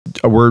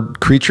we're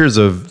creatures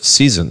of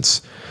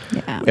seasons.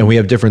 Yeah. And we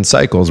have different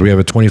cycles. We have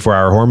a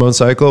 24-hour hormone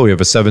cycle. We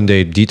have a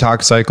 7-day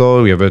detox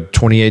cycle. We have a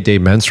 28-day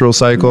menstrual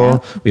cycle.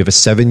 Yeah. We have a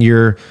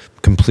 7-year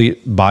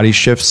complete body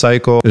shift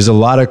cycle. There's a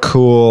lot of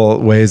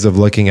cool ways of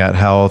looking at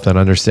health and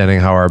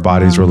understanding how our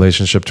body's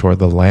relationship toward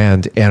the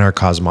land and our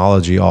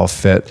cosmology all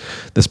fit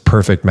this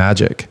perfect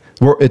magic.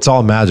 It's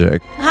all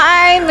magic.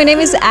 Hi, my name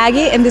is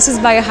Aggie, and this is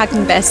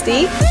Biohacking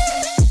Bestie.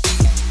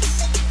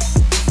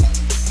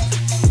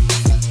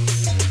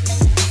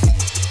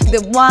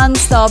 The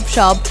one-stop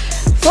shop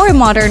for a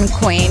modern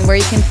queen, where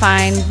you can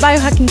find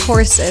biohacking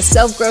courses,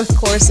 self-growth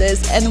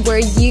courses, and where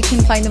you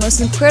can find the most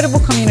incredible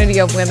community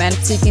of women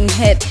so you can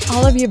hit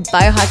all of your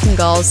biohacking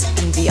goals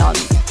and beyond.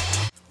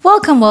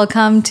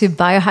 Welcome to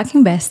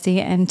Biohacking Bestie,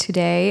 and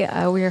today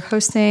we are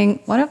hosting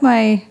one of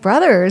my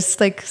brothers,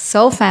 like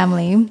soul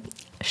family,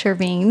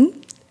 Chervin.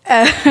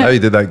 Oh, you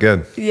did that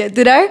good. Yeah,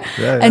 did I?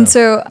 Yeah. And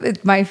so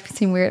it might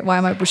seem weird, why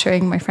am I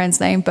butchering my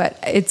friend's name? But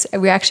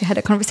we actually had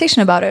a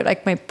conversation about it,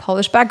 like my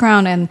Polish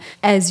background. And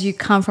as you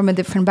come from a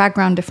different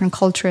background, different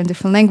culture, and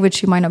different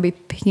language, you might not be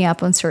picking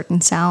up on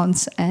certain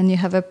sounds. And you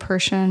have a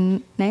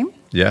Persian name?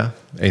 Yeah,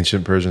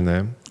 ancient Persian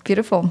name.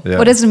 Beautiful. Yeah.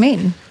 What does it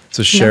mean?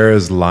 So Cher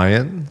is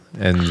lion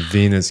and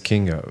Vin is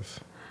king of.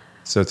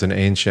 So it's an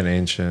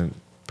ancient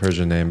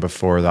Persian name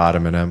before the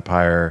Ottoman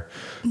Empire.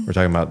 We're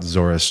talking about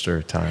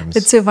Zoroaster times.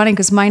 It's so funny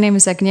because my name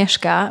is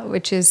Agnieszka,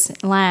 which is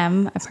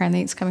lamb.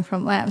 Apparently it's coming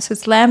from lamb. So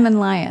it's lamb and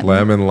lion.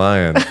 Lamb and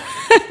lion.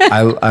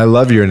 I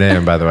love your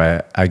name, by the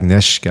way,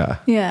 Agnieszka.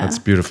 Yeah. That's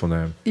a beautiful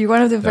name. You're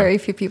one of the very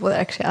few people that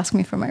actually ask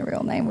me for my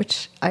real name,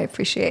 which I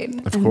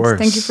appreciate. Of course.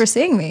 Thank you for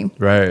seeing me.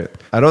 Right.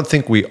 I don't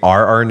think we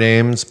are our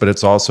names, but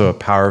it's also a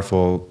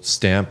powerful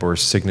stamp or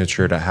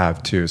signature to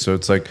have too. So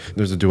it's like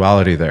there's a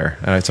duality there.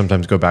 And I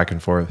sometimes go back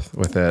and forth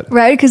with it.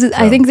 Right. Because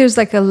I think there's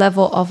like a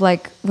level of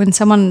like when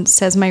someone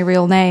says my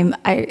real name,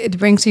 it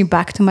brings me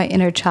back to my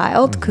inner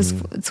child, because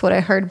it's what I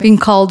heard being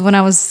called when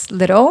I was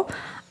little.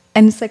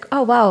 And it's like,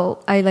 oh,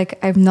 wow, I'm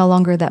no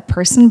longer that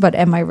person, but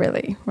am I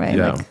really? Right.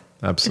 Yeah, like,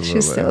 absolutely.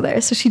 She's still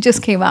there. So she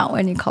just came out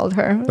when you called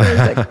her. I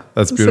was like,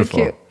 that's beautiful.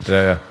 So cute.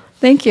 Yeah.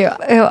 Thank you.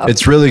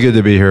 It's really good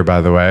to be here,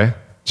 by the way.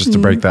 Just to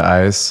break the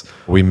ice.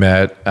 We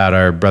met at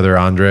our brother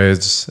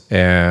Andre's,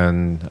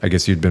 and I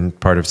guess you'd been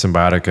part of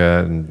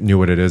Symbiotica and knew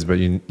what it is, but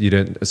you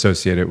didn't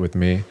associate it with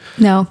me.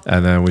 No.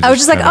 And then I was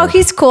just like, oh,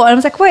 he's cool. And I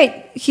was like,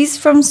 wait, he's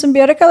from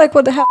Symbiotica? Like,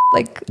 what the hell?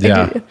 Like,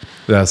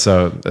 yeah.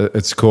 So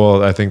it's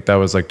cool. I think that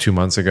was like 2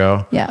 months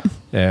ago. Yeah.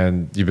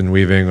 And you've been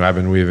weaving, I've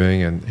been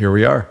weaving, and here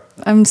we are.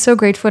 I'm so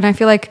grateful. And I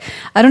feel like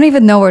I don't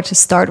even know where to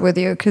start with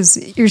you,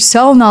 because you're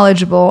so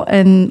knowledgeable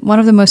and one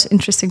of the most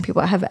interesting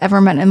people I have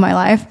ever met in my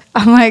life.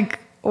 I'm like,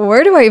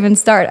 where do I even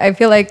start? I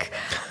feel like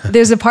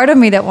there's a part of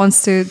me that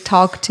wants to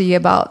talk to you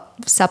about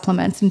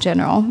supplements in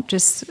general,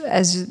 just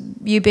as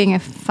you being a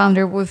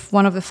founder with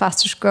one of the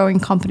fastest growing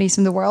companies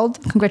in the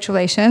world.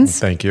 Congratulations.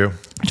 Thank you.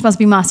 Which must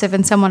be massive.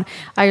 And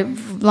I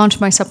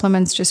launched my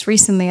supplements just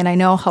recently, and I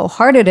know how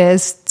hard it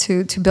is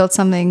to build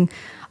something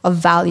of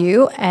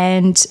value.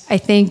 And I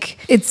think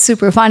it's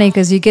super funny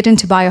because you get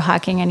into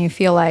biohacking and you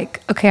feel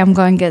like, okay, I'm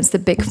going against the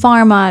big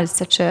pharma. It's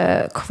such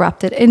a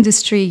corrupted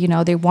industry. You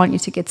know, they want you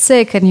to get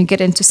sick, and you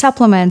get into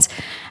supplements.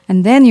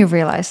 And then you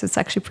realize it's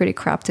actually pretty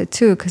corrupted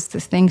too, because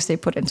the things they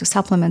put into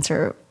supplements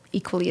are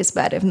equally as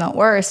bad, if not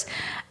worse.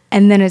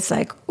 And then it's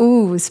like,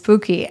 ooh,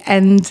 spooky.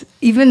 And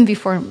even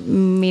before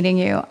meeting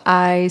you,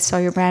 I saw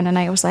your brand and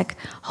I was like,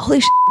 holy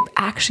shit, they're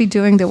actually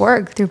doing the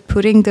work. They're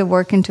putting the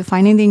work into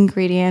finding the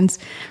ingredients,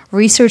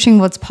 researching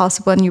what's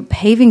possible, and you're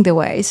paving the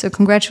way. So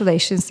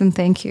congratulations and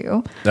thank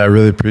you. I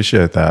really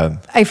appreciate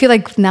that. I feel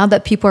like now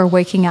that people are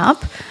waking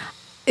up,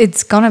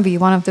 it's going to be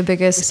one of the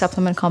biggest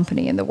supplement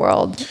company in the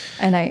world.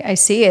 And I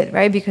see it,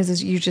 right?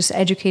 Because you're just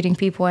educating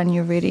people and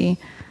you're really,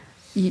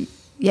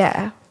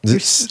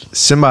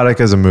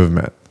 Symbiotica is a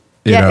movement.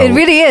 You know, it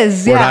really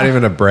is. We're not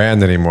even a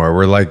brand anymore.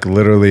 We're like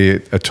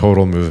literally a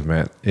total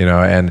movement, you know,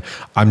 and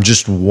I'm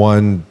just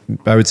one,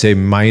 I would say,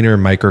 minor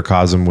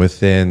microcosm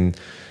within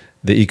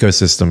the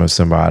ecosystem of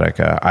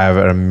Symbiotica. I have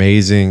an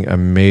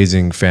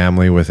amazing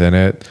family within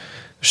it.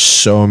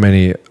 So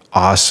many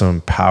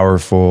awesome,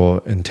 powerful,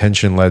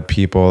 intention-led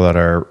people that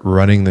are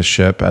running the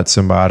ship at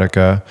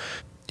Symbiotica,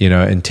 you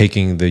know, and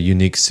taking the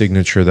unique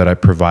signature that I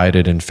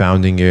provided and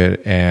founding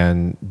it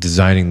and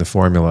designing the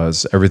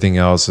formulas. Everything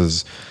else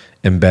is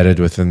embedded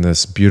within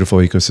this beautiful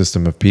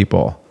ecosystem of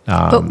people.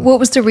 But what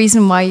was the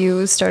reason why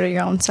you started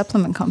your own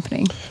supplement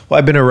company? Well,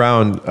 I've been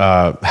around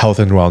health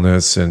and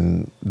wellness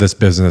and this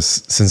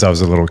business since I was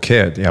a little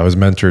kid. I was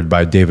mentored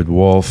by David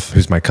Wolf,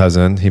 who's my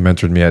cousin. He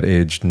mentored me at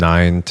age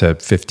 9 to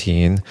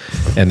 15.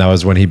 And that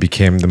was when he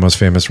became the most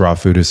famous raw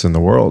foodist in the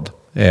world.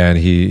 And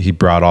he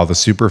brought all the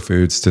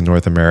superfoods to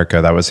North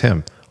America. That was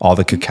him. All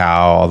the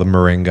cacao, all the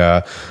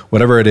moringa,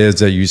 whatever it is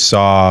that you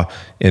saw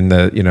in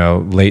the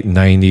late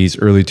 90s,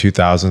 early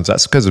 2000s,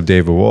 that's because of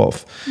David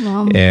Wolf.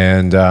 Wow.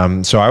 And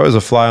so I was a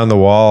fly on the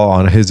wall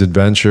on his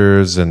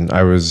adventures, and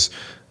I was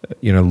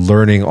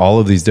learning all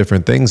of these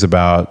different things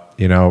about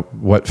you know,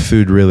 what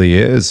food really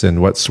is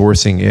and what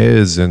sourcing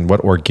is and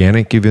what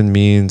organic even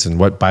means and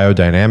what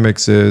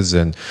biodynamics is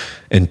and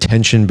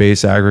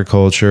intention-based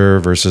agriculture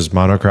versus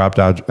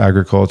monocropped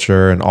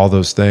agriculture and all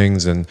those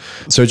things. And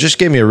so it just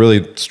gave me a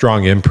really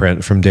strong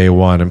imprint from day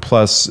one. And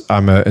plus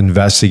I'm an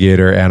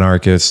investigator,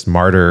 anarchist,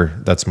 martyr.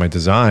 That's my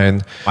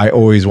design. I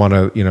always want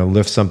to, you know,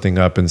 lift something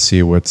up and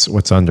see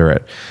what's under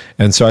it.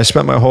 And so I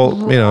spent my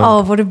whole, you know.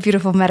 Oh, what a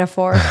beautiful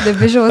metaphor. The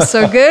visual was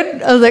so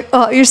good. I was like,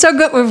 oh, you're so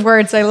good with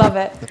words. I love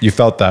it. You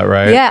felt that,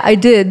 right? Yeah, I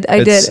did.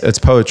 It's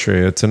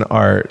poetry. It's an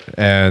art.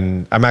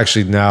 And I'm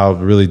actually now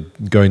really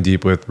going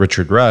deep with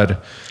Richard Rudd.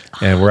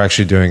 And we're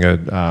actually doing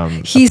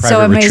he's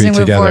so amazing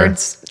with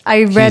words.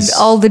 I read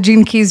all the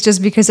Gene Keys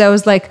just because I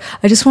was like,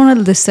 I just want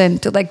to listen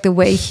to like the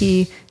way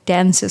he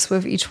dances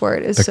with each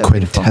word. Is so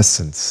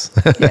quintessence.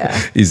 Yeah,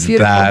 he's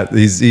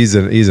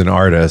an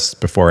artist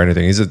before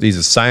anything. He's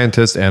a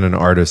scientist and an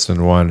artist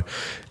in one.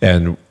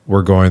 And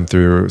we're going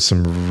through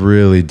some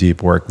really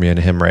deep work, me and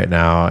him right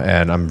now,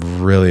 and I'm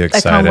really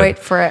excited. I can't wait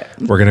for it.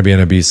 We're going to be in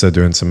Ibiza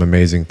doing some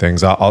amazing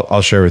things.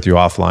 I'll share with you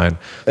offline.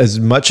 As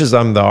much as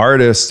I'm the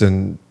artist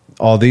and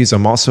all these,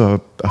 I'm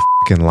also a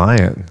fucking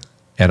lion,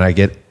 and I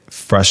get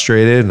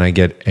frustrated and I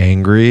get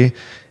angry,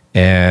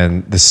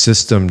 and the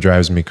system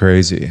drives me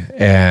crazy.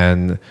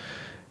 And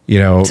you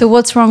know, so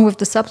what's wrong with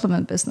the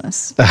supplement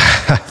business?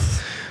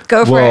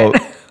 Go for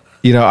it.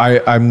 You know,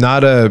 I'm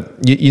not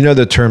you know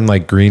the term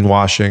like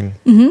greenwashing,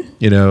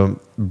 you know,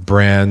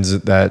 brands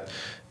that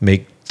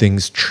make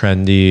things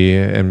trendy,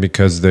 and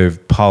because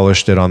they've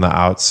polished it on the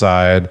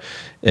outside,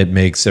 it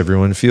makes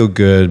everyone feel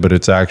good, but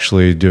it's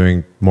actually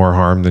doing more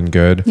harm than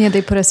good. Yeah,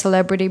 they put a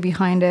celebrity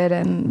behind it,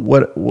 and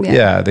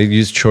yeah, they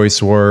use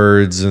choice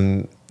words,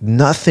 and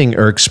nothing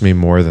irks me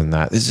more than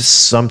that. There's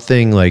just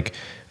something like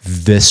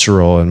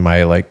visceral in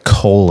my like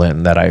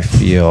colon that I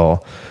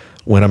feel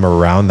when I'm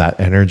around that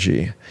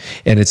energy.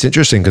 And it's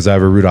interesting because I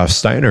have a Rudolf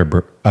Steiner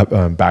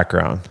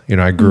background. You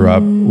know, I grew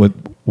up with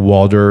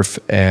Waldorf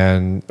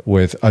and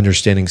with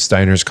understanding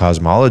Steiner's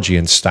cosmology.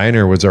 And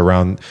Steiner was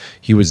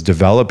he was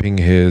developing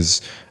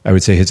his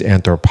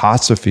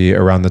anthroposophy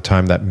around the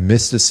time that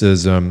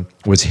mysticism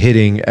was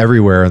hitting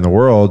everywhere in the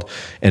world.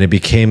 And it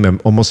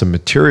became almost a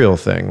material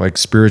thing. Like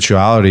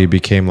spirituality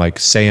became like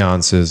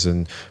seances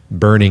and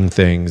burning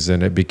things.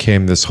 And it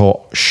became this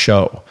whole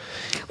show.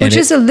 Which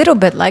is a little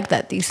bit like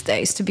that these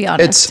days, to be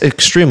honest. It's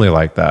extremely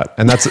like that.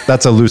 And that's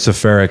a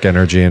Luciferic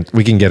energy, and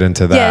we can get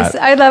into that. Yes,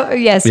 I love,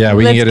 yes. Yeah,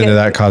 we can get into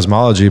that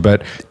cosmology,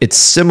 but it's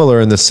similar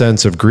in the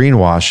sense of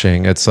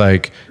greenwashing. It's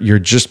like you're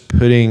just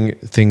putting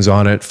things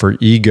on it for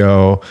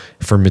ego,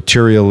 for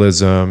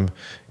materialism,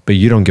 but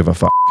you don't give a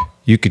fuck.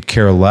 You could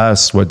care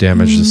less what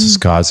damage this is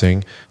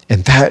causing.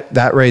 And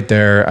that right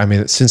there, I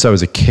mean, since I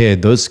was a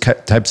kid, those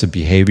types of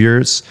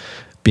behaviors,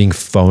 being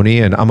phony,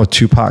 and I'm a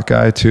Tupac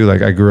guy too.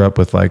 Like I grew up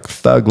with like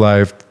thug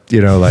life,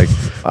 you know, like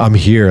I'm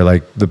here,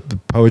 like the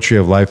poetry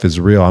of life is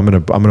real. I'm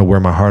gonna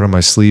wear my heart on my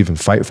sleeve and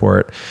fight for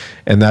it.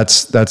 And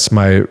that's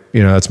my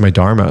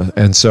dharma.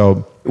 And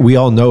so we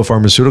all know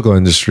pharmaceutical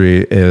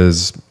industry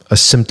is a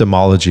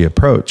symptomology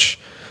approach.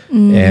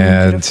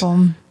 And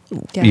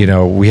yeah. You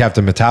know, we have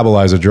to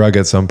metabolize a drug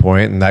at some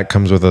point, and that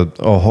comes with a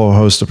whole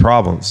host of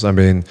problems. I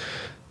mean,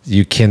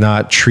 you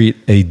cannot treat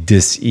a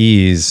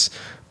dis-ease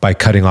by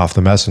cutting off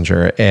the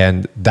messenger.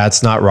 And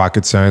that's not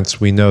rocket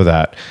science. We know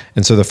that.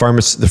 And so the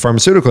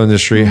pharmaceutical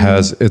industry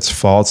has its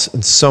faults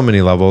in so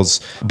many levels,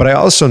 but I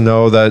also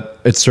know that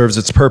it serves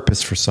its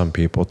purpose for some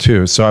people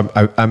too. So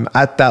I'm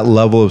at that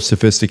level of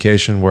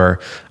sophistication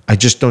where I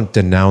just don't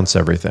denounce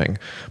everything,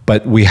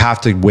 but we have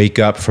to wake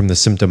up from the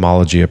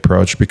symptomology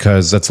approach,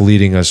 because that's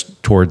leading us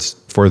towards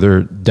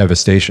further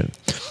devastation.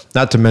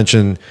 Not to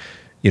mention,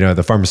 you know,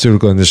 the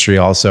pharmaceutical industry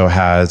also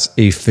has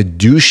a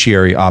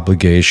fiduciary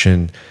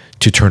obligation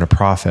to turn a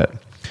profit,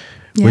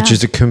 which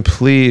is a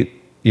complete,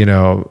 you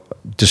know,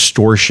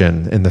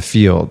 distortion in the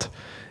field.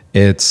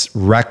 It's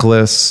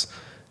reckless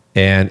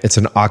and it's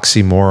an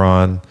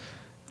oxymoron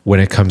when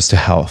it comes to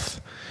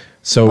health.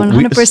 So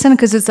 100%,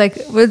 because it's like,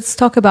 let's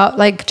talk about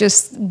like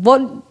just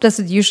what does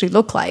it usually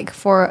look like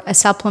for a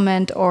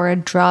supplement or a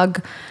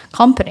drug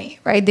company,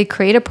 right? They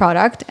create a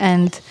product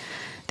and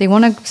they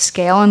want to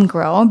scale and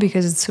grow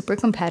because it's super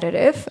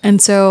competitive.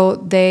 And so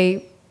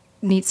they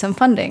need some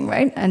funding,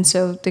 right? And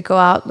so they go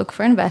out, look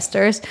for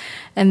investors,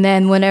 and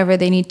then whenever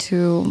they need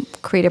to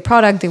create a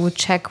product, they would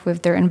check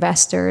with their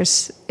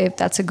investors if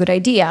that's a good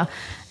idea.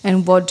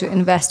 And what do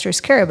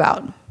investors care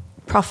about?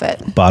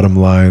 Profit. Bottom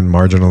line,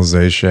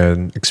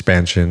 marginalization,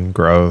 expansion,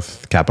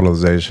 growth,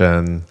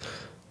 capitalization,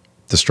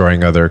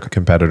 destroying other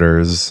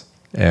competitors,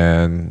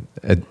 and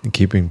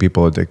keeping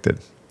people addicted.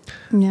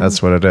 Yeah.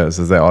 That's what it is.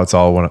 It's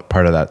all one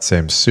part of that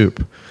same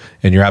soup.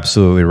 And you're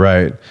absolutely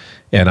right.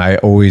 And I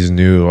always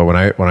knew when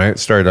I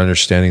started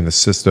understanding the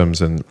systems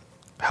and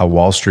how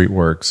Wall Street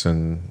works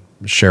and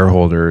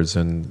shareholders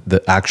and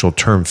the actual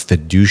term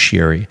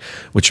fiduciary,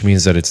 which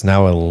means that it's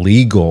now a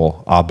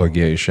legal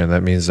obligation.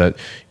 That means that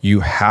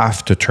you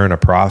have to turn a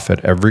profit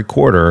every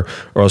quarter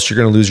or else you're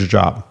going to lose your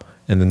job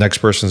and the next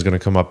person is going to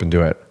come up and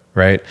do it,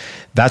 right?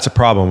 That's a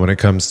problem when it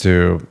comes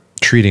to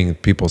treating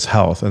people's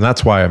health. And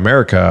that's why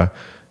America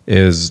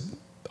is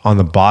on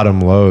the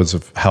bottom lows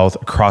of health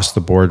across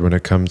the board when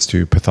it comes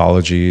to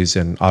pathologies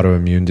and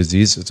autoimmune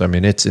diseases. I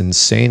mean, it's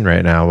insane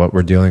right now what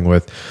we're dealing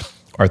with.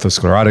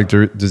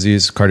 Atherosclerotic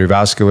disease,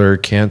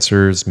 cardiovascular,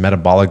 cancers,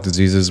 metabolic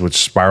diseases, which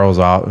spirals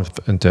out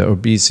into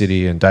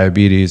obesity and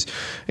diabetes,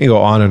 and go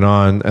on.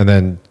 And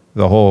then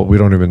the whole, we're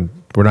not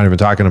even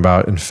talking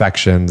about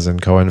infections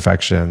and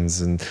co-infections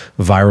and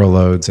viral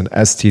loads and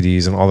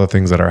STDs and all the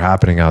things that are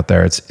happening out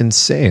there. It's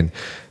insane.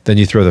 Then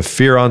you throw the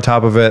fear on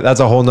top of it. That's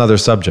a whole nother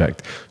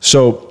subject.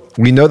 So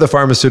we know the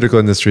pharmaceutical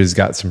industry has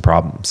got some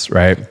problems,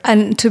 right?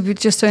 And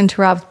just to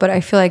interrupt, but I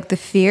feel like the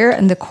fear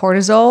and the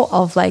cortisol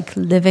of like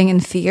living in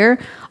fear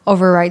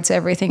overrides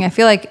everything. I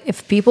feel like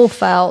if people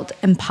felt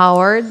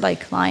empowered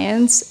like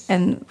lions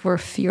and were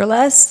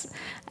fearless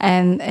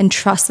and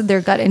trusted their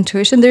gut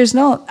intuition,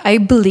 I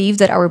believe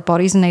that our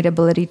body's innate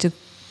ability to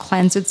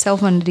cleanse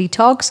itself and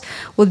detox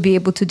would be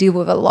able to deal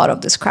with a lot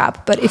of this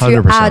crap. But if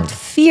 100%. You add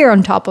fear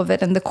on top of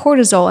it and the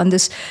cortisol and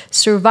this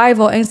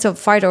survival instant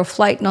fight or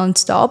flight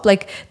nonstop,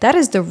 like that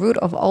is the root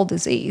of all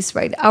disease,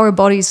 right? Our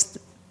body's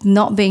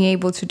not being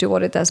able to do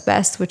what it does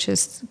best, which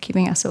is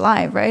keeping us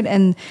alive, right?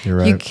 And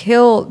right. You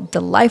kill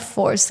the life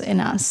force in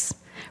us,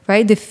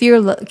 right? The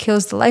fear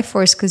kills the life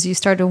force because you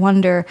start to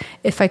wonder,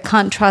 if I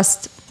can't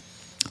trust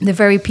the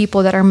very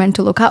people that are meant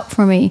to look out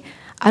for me,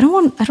 I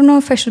don't know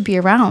if I should be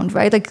around,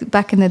 right? Like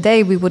back in the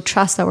day, we would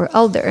trust our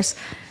elders.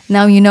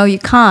 Now you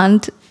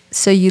can't,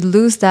 so you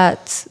lose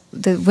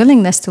the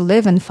willingness to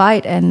live and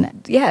fight,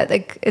 and yeah,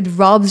 like it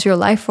robs your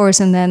life force.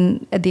 And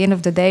then at the end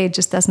of the day, it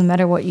just doesn't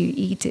matter what you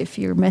eat if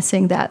you're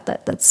missing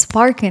that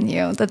spark in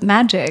you, that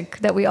magic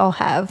that we all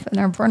have and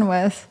are born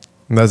with.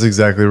 That's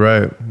exactly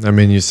right. I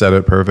mean, you said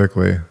it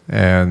perfectly.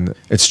 And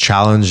it's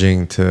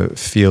challenging to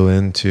feel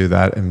into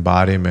that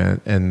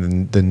embodiment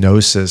and the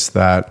gnosis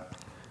that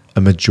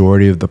a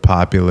majority of the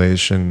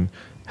population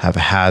have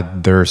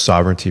had their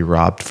sovereignty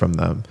robbed from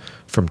them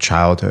from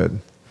childhood,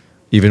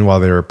 even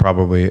while they were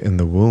probably in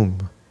the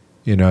womb.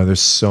 There's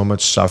so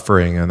much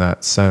suffering in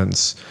that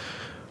sense.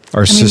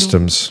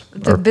 Systems.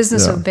 The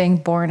Business of Being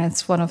Born,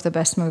 it's one of the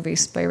best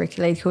movies by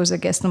Ricky Lake, who was a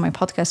guest on my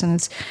podcast,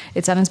 and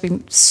it's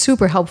been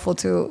super helpful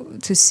to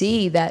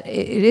see that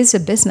it is a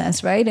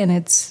business, right?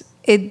 And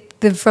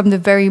from the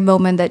very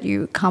moment that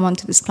you come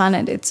onto this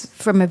planet, it's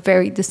from a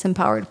very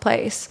disempowered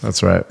place.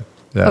 That's right.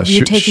 Yeah, of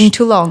you taking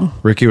too long.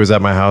 Ricky was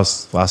at my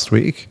house last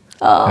week.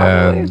 Oh,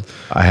 and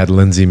I had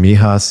Lindsay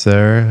Mijas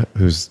there,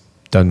 who's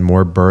done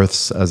more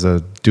births as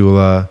a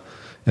doula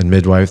and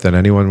midwife than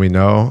anyone we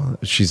know.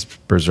 She's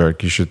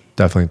berserk. You should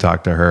definitely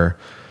talk to her.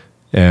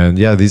 And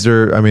yeah,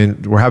 we're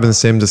having the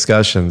same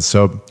discussions.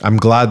 So I'm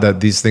glad that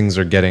these things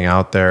are getting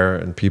out there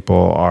and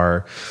people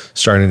are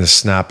starting to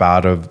snap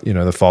out of,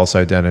 the false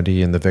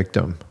identity and the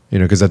victim,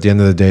 because at the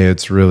end of the day,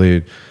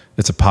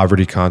 it's a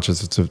poverty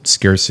conscious, it's a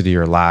scarcity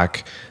or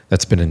lack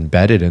that's been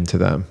embedded into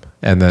them.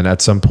 And then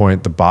at some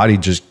point, the body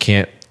just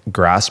can't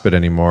grasp it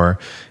anymore,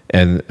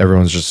 and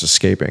everyone's just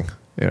escaping.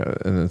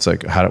 And it's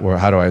like, how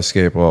do I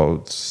escape?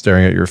 Well,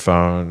 staring at your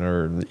phone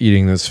or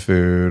eating this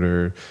food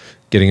or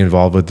getting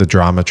involved with the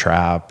drama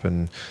trap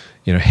and,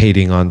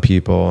 hating on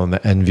people and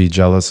the envy,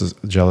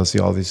 jealousy,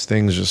 all these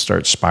things just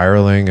start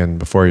spiraling. And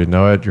before you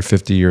know it, you're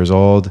 50 years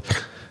old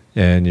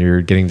and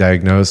you're getting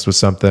diagnosed with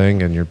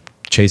something and you're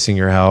chasing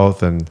your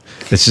health, and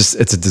it's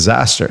a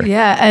disaster.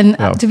 Yeah,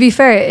 and to be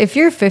fair, if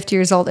you're 50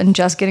 years old and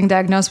just getting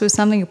diagnosed with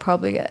something, you're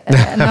probably an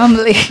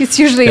anomaly. It's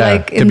usually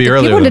like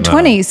people in the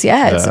 20s.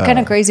 Yeah, it's kind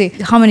of crazy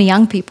how many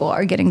young people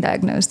are getting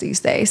diagnosed these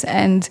days.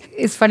 And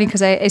it's funny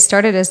because I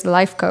started as a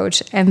life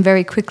coach, and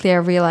very quickly I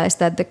realized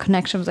that the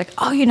connection was like,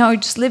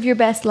 just live your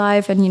best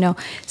life and,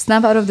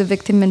 snap out of the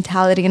victim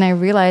mentality. And I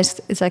realized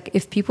it's like,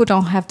 if people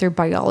don't have their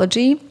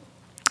biology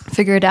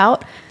figured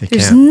out,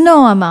 there's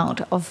no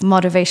amount of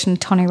motivation,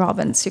 Tony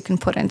Robbins, you can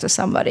put into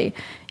somebody.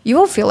 You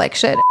will feel like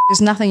shit.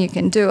 There's nothing you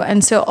can do.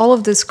 And so all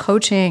of this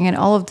coaching and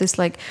all of this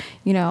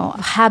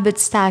habit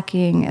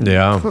stacking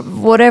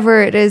and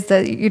whatever it is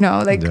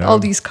that, all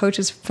these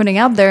coaches putting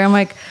out there, I'm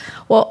like,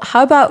 well,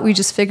 how about we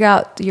just figure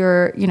out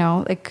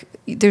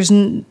there's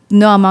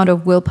no amount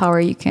of willpower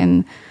you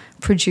can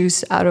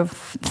produce out of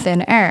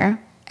thin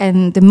air.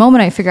 And the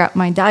moment I figure out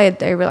my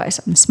diet, I realize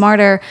I'm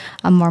smarter,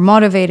 I'm more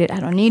motivated, I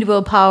don't need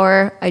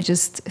willpower, I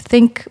just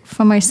think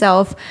for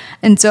myself.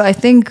 And so I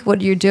think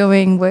what you're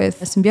doing with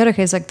Symbiotica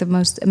is like the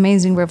most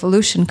amazing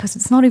revolution, because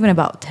it's not even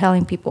about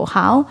telling people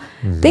how.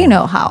 Mm-hmm. They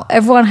know how.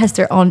 Everyone has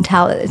their own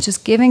talent. It's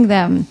just giving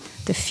them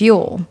the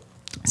fuel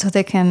so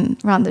they can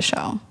run the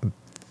show.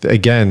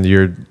 Again,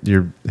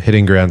 you're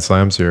hitting grand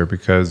slams here,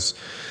 because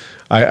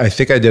I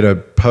think I did a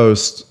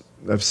post,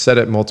 I've said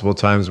it multiple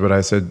times, but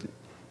I said,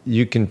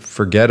 you can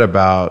forget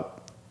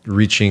about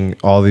reaching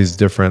all these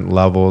different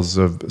levels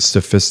of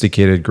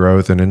sophisticated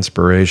growth and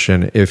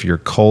inspiration if your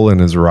colon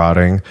is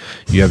rotting,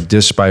 you have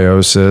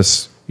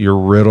dysbiosis, you're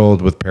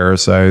riddled with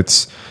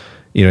parasites,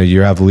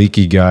 you have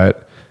leaky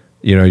gut,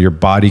 your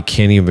body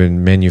can't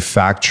even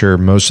manufacture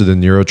most of the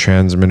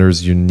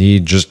neurotransmitters you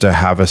need just to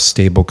have a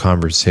stable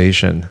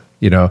conversation.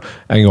 you know,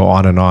 I can go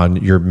on and on.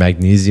 You're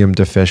magnesium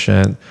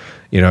deficient,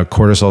 you know,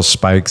 cortisol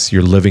spikes,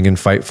 you're living in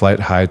fight,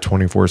 flight, high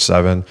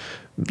 24/7.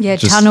 Yeah,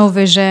 tunnel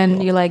vision.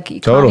 You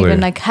can't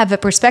even like have a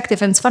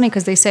perspective. And it's funny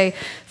because they say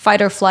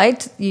fight or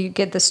flight, you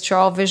get this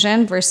straw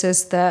vision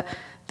versus the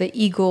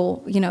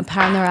eagle, you know,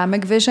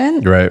 panoramic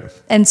vision. Right.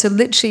 And so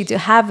literally to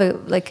have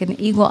an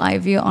eagle eye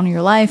view on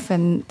your life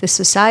and the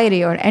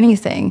society or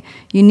anything,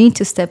 you need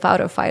to step out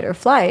of fight or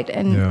flight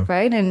and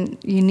right. And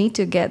you need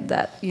to get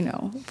that, you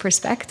know,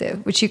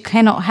 perspective, which you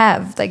cannot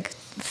have, like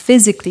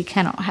physically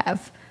cannot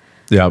have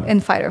in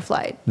fight or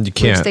flight. You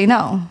can't. Which they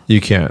know.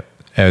 You can't.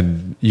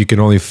 And you can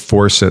only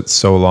force it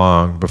so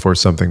long before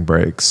something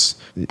breaks.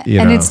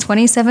 And it's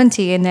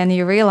 2017, and then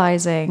you're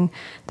realizing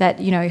that,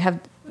 you know,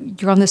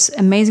 you're on this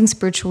amazing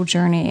spiritual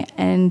journey,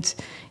 and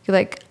you're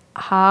like,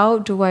 how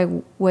do I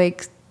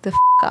wake the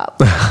up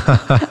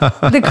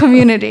the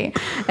community?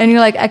 And you're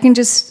like, I can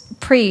just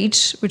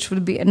preach, which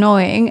would be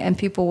annoying, and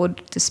people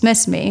would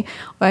dismiss me,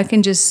 or I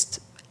can just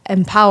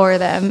empower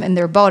them in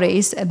their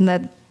bodies and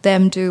let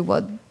them do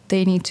what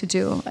they need to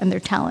do and their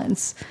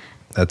talents.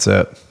 That's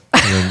it.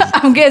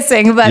 I'm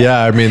guessing, but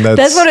yeah, I mean,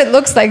 that's what it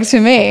looks like to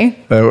me.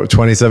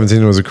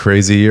 2017 was a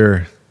crazy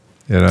year,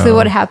 you know. So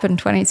what happened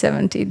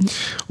 2017?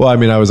 Well, I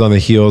mean, I was on the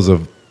heels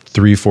of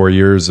 3-4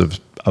 years of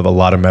a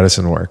lot of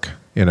medicine work,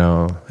 you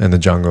know, in the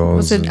jungles.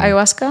 Was it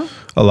ayahuasca?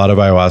 A lot of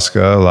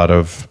ayahuasca, a lot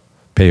of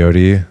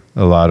peyote,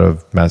 a lot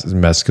of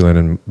mescaline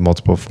in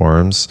multiple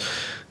forms.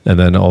 And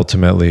then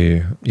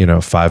ultimately, you know,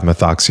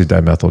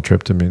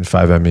 5-methoxydimethyltryptamine,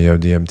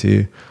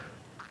 5-MeO-DMT.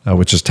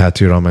 Which is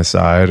tattooed on my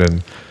side,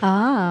 and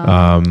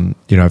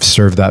you know, I've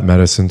served that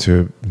medicine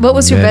to. What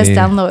was your best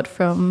download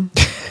from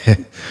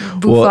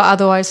Bufo,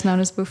 otherwise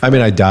known as Bufo? I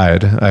mean, I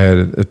died. I had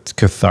a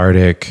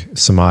cathartic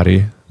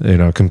samadhi, you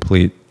know,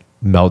 complete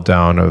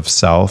meltdown of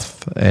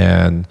self,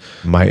 and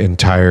my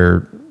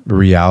entire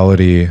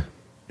reality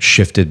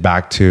shifted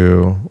back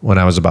to when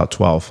I was about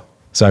 12.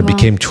 So I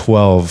became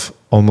 12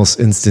 almost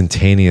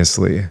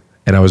instantaneously,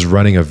 and I was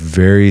running a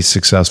very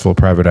successful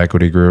private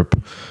equity group.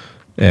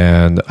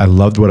 And I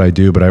loved what I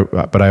do,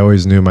 but I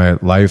always knew my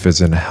life is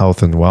in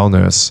health and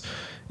wellness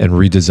and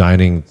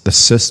redesigning the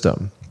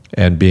system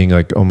and being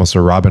like almost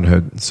a Robin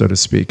Hood, so to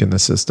speak, in the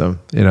system.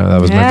 You know,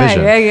 that was my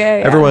vision.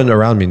 Everyone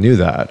around me knew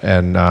that.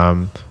 And,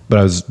 but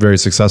I was very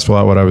successful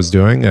at what I was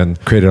doing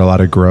and created a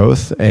lot of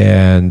growth.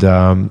 And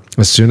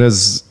as soon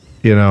as,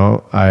 you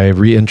know, I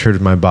re-entered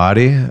my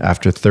body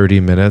after 30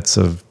 minutes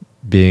of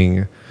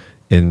being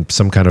in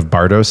some kind of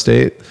Bardo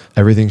state,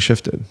 everything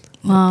shifted.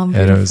 Wow,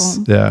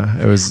 beautiful.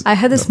 And it was. I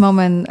had this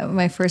moment,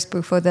 my first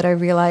Bufo, that I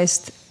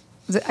realized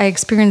that I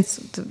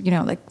experienced, you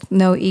know, like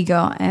no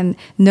ego and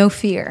no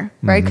fear,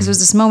 right? Because there was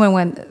this moment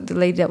when the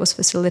lady that was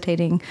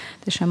facilitating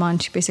the shaman,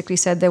 she basically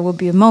said there will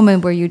be a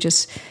moment where you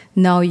just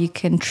know you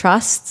can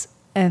trust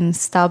and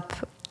stop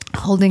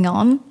holding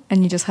on,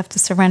 and you just have to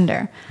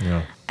surrender.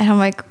 Yeah. And I'm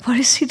like, what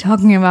is she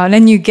talking about? And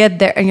then you get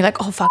there and you're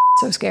like, oh, fuck,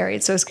 it's so scary.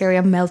 It's so scary.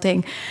 I'm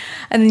melting.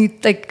 And then you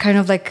like kind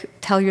of like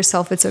tell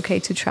yourself it's okay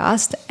to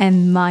trust.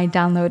 And my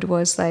download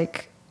was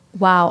like,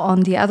 wow,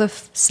 on the other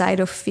side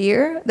of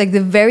fear, like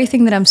the very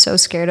thing that I'm so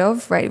scared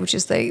of, right? Which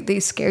is like they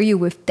scare you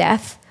with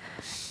death.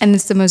 And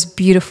it's the most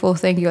beautiful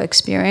thing you'll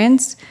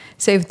experience.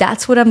 So if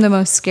that's what I'm the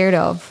most scared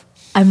of,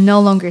 I'm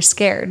no longer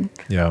scared.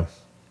 Yeah.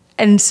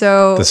 And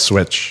so the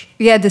switch.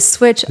 Yeah, the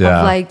switch of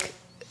like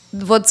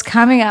what's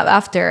coming up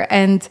after.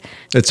 And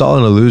it's all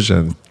an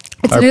illusion.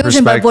 It's an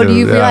illusion, but what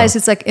you realize,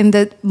 it's like in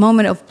the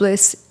moment of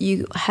bliss,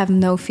 you have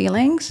no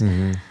feelings.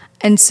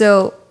 And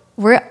so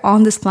we're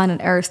on this planet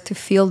Earth to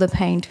feel the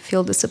pain, to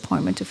feel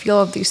disappointment, to feel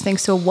all of these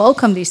things. So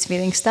welcome these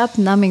feelings, stop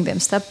numbing them,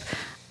 stop.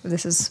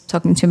 This is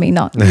talking to me,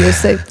 not you.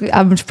 So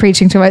I'm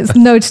preaching to my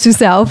notes to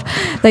self.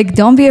 Like,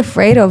 don't be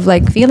afraid of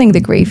like feeling the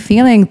grief,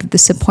 feeling the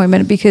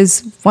disappointment,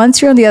 because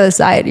once you're on the other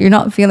side, you're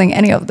not feeling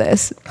any of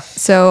this.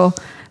 So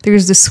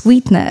there's the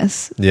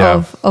sweetness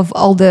of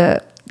all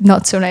the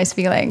not so nice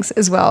feelings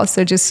as well.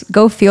 So just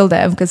go feel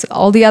them, because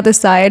all the other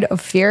side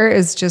of fear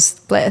is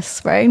just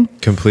bliss, right?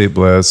 Complete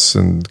bliss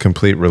and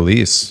complete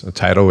release, a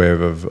tidal wave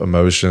of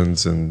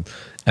emotions and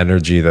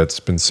energy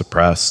that's been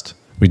suppressed.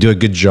 We do a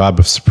good job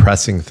of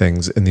suppressing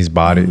things in these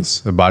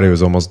bodies. The body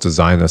was almost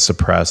designed to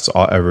suppress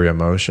every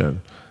emotion.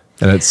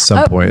 And at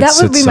some point, that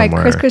would be my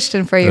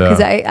question for you,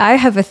 because I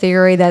have a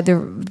theory that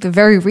the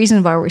very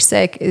reason why we're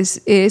sick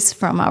is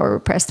from our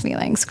repressed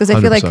feelings. Because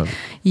I feel 100%. like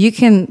you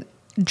can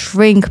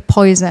drink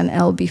poison and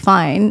it'll be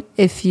fine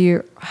if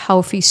you're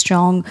healthy,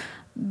 strong,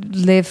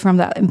 live from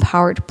that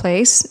empowered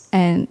place,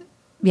 and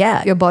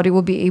your body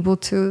will be able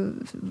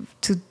to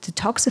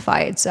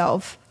detoxify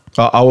itself.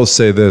 I will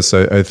say this: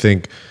 I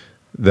think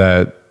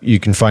that you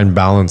can find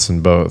balance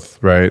in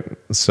both, right?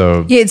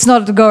 So it's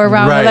not to go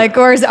around like,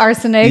 where's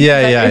arsenic?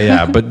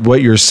 Yeah. But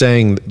what you're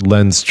saying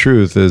lends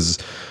truth is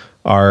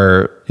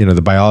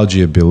the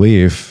biology of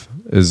belief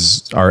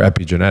is our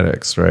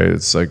epigenetics, right?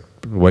 It's like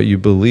what you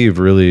believe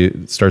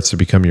really starts to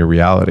become your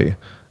reality.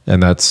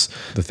 And that's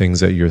the things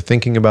that you're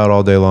thinking about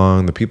all day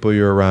long, the people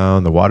you're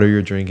around, the water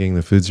you're drinking,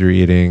 the foods you're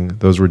eating.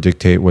 Those will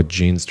dictate what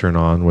genes turn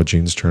on, what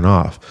genes turn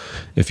off.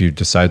 If you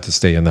decide to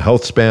stay in the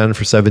health span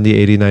for 70,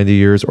 80, 90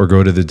 years, or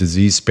go to the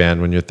disease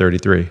span when you're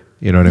 33.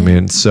 You know what I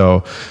mean?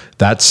 So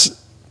that's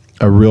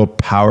a real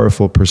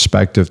powerful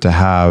perspective to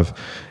have.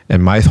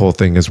 And my whole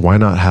thing is, why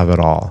not have it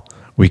all?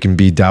 We can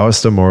be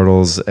Taoist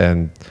immortals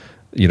and,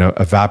 you know,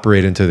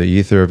 evaporate into the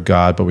ether of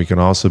God, but we can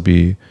also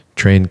be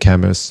trained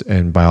chemists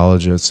and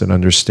biologists and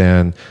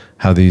understand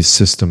how these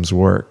systems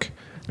work.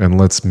 And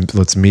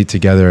let's meet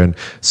together. And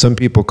some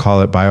people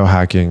call it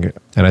biohacking.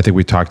 And I think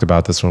we talked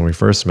about this when we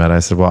first met. I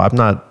said, well, I'm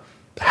not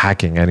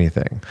hacking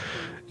anything.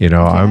 You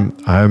know,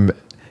 I'm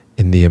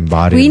in the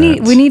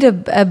embodiment. We need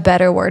a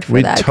better word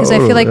for that, because I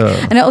feel like,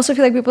 and I also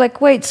feel like people are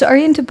like, wait, so are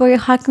you into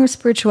biohacking or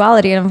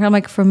spirituality? And I'm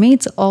like, for me,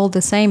 it's all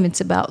the same.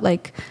 It's about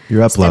like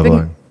you're up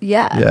leveling.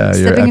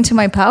 Stepping into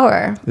my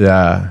power.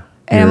 Yeah.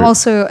 And I'm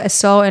also a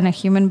soul in a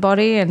human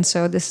body, and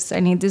so I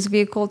need this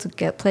vehicle to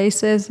get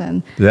places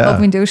and help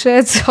me do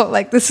shit. So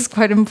like, this is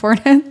quite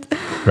important,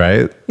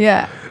 right?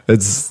 Yeah,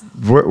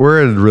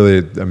 we're in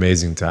really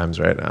amazing times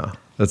right now.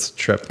 That's a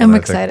trip. I'm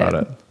excited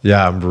about it.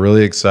 Yeah, I'm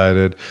really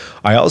excited.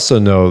 I also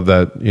know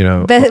that, you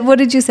know, what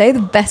did you say? The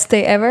best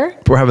day ever?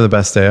 We're having the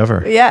best day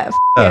ever. Yeah.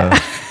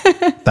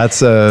 That's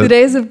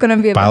today's gonna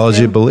be a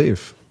biology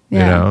belief. You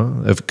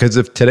know, because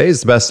if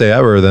today's the best day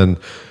ever, then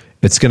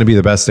it's going to be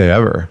the best day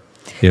ever.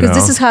 Because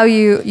this is how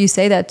you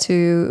say that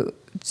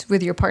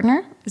with your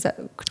partner. Is that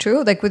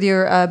true? Like with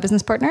your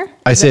business partner?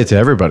 I say it to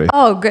everybody.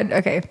 Oh, good.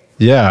 Okay.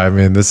 Yeah, I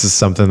mean, this is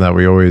something that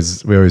we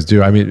always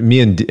do. I mean, me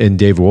and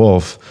Dave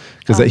Wolf,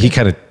 because he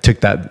kind of took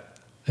that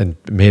and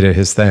made it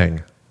his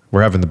thing.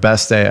 We're having the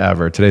best day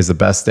ever. Today's the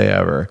best day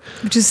ever.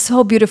 Which is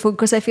so beautiful,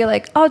 because I feel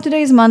like, oh,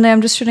 today's Monday.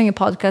 I'm just shooting a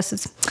podcast.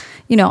 It's,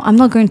 you know, I'm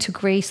not going to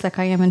Greece like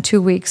I am in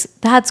 2 weeks.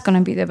 That's going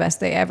to be the best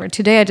day ever.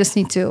 Today, I just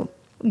need to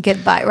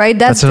get by, right?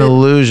 That's an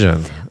illusion.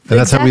 And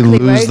that's how we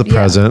lose the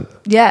present.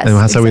 Yes. And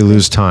that's how we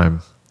lose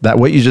time. That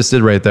what you just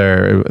did right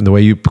there, and the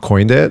way you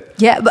coined it.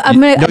 Yeah, but I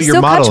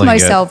still catch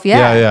myself.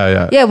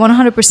 Yeah,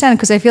 100%.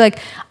 Because I feel like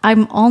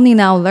I'm only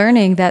now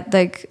learning that,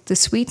 like, the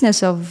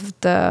sweetness of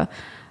the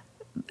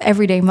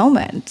everyday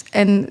moment.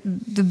 And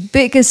the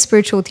biggest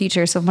spiritual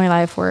teachers of my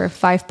life were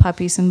 5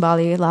 puppies in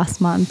Bali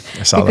last month,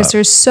 because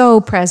they're so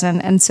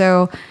present. And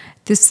so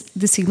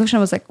this illusion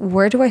was like,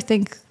 where do I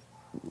think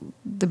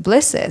the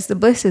bliss is? The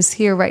bliss is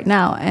here right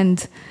now.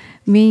 And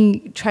me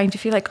trying to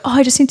feel like, oh,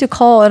 I just need to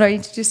call and I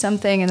need to do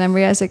something, and then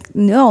realize like,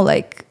 no,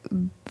 like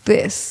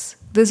this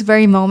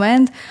very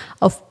moment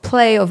of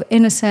play, of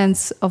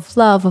innocence, of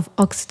love, of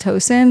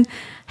oxytocin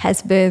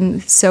has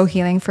been so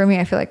healing for me.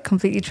 I feel like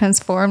completely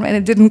transformed, and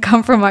it didn't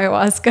come from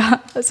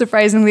ayahuasca,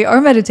 surprisingly, or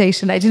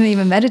meditation. I didn't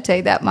even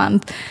meditate that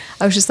month.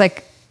 I was just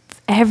like,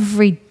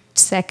 every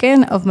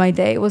second of my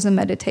day was a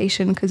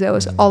meditation, because I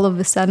was all of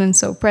a sudden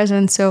so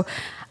present. So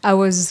I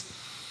was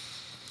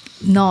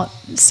not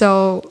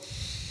so,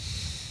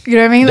 you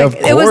know what I mean? Like,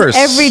 it was,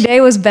 every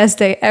day was best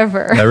day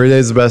ever. Every day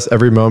is the best,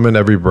 every moment,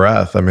 every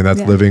breath. I mean,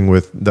 that's living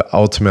with the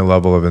ultimate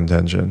level of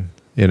intention,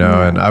 you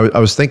know? And I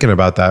was thinking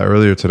about that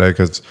earlier today,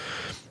 because,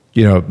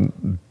 you know,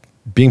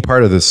 being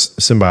part of this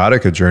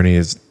Symbiotica journey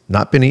has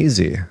not been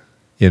easy.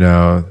 You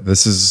know,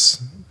 this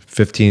is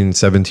 15,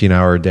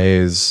 17-hour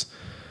days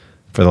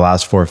for the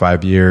last 4 or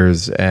 5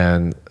 years,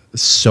 and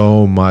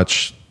so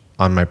much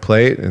on my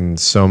plate and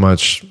so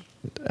much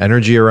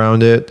energy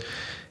around it.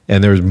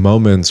 And there's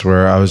moments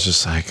where I was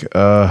just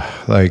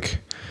like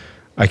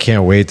I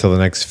can't wait till the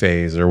next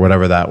phase or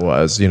whatever that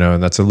was, you know,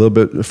 and that's a little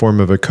bit a form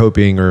of a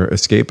coping or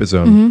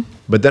escapism.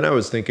 But then I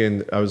was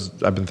thinking, I've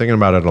been thinking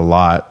about it a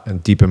lot,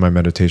 and deep in my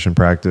meditation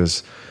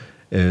practice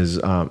is,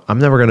 I'm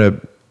never going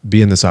to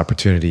be in this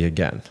opportunity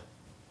again.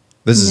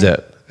 This is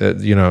it,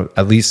 you know,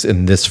 at least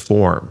in this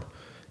form,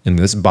 in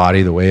this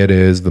body, the way it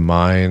is, the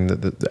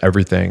mind,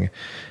 everything.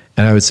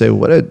 And I would say,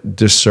 what a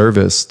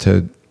disservice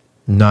to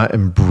not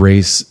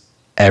embrace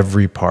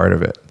every part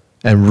of it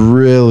and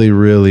really,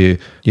 really,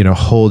 you know,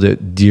 hold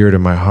it dear to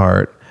my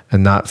heart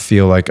and not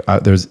feel like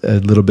there's a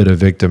little bit of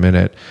victim in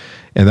it.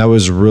 And that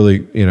was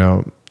really, you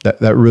know,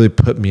 that really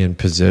put me in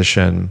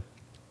position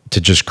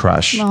to just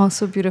crush. Oh,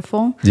 so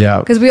beautiful. Yeah.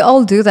 Because we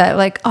all do that.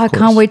 Like, oh, I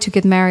can't wait to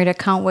get married. I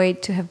can't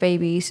wait to have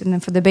babies. And then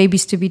for the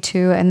babies to be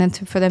 2, and then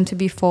for them to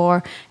be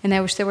 4. And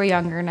I wish they were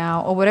younger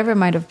now, or whatever it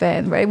might have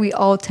been, right? We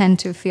all tend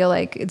to feel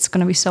like it's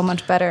going to be so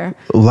much better.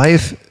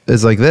 Life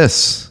is like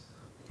this.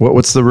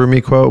 What's the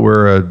Rumi quote?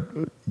 We're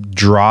a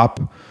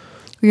drop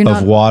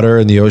of water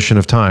in the ocean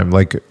of time.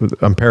 Like,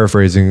 I'm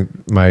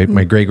paraphrasing my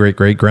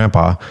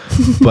great-great-great-grandpa,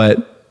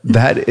 but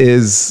that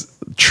is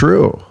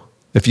true.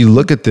 If you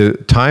look at the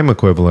time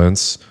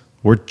equivalents,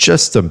 we're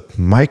just a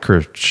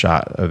micro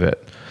shot of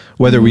it.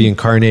 Whether we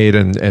incarnate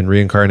and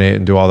reincarnate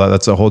and do all that,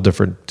 that's a whole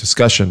different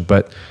discussion,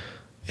 but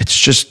it's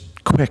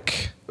just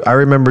quick. I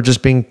remember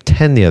just being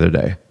 10 the other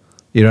day.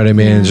 You know what I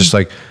mean? And just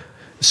like,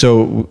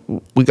 so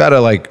we got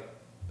to like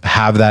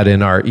have that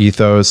in our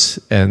ethos.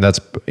 And that's,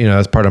 you know,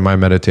 that's part of my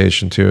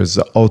meditation too, is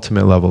the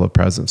ultimate level of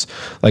presence.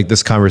 Like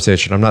this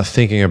conversation, I'm not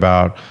thinking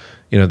about,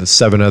 you know, the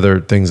 7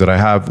 other things that I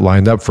have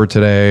lined up for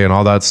today and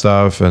all that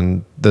stuff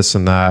and this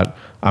and that.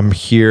 I'm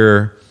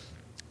here.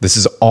 This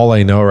is all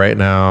I know right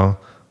now.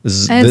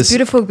 It's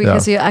beautiful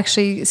because you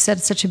actually set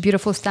such a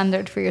beautiful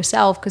standard for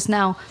yourself. Because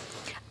now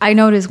I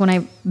notice when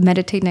I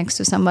meditate next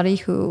to somebody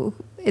who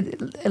it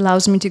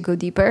allows me to go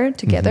deeper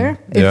together.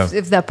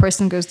 If that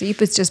person goes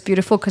deep, it's just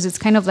beautiful because it's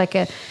kind of like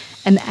an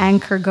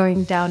anchor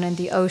going down in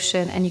the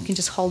ocean, and you can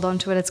just hold on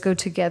to it. Let's go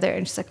together,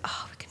 and it's like,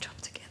 oh, we can drop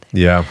together.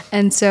 Yeah.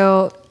 And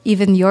so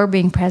even your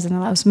being present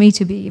allows me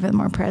to be even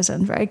more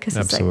present, right? Because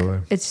it's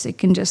like it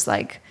can just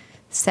like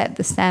set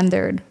the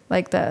standard,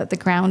 like the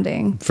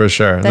grounding. For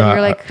sure. That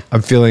you're like,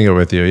 I'm feeling it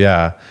with you.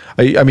 Yeah.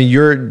 I mean,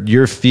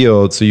 your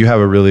field, so you have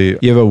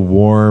a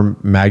warm,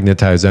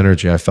 magnetized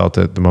energy. I felt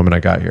it the moment I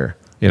got here.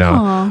 You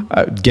know,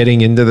 getting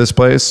into this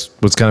place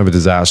was kind of a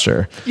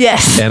disaster.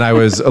 Yes. And I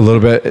was a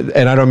little bit,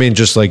 and I don't mean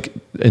just like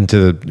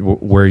into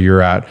where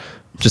you're at,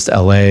 just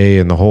LA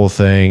and the whole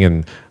thing.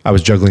 And I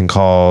was juggling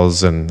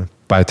calls. And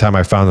by the time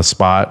I found the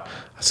spot,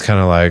 I was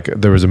kind of like,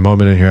 there was a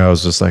moment in here, I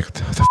was just like, what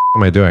the f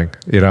am I doing?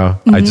 You know,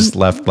 I just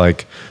left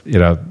like, you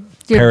know,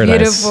 you're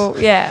paradise.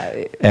 Beautiful.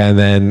 Yeah. And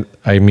then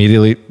I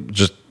immediately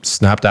just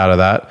snapped out of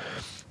that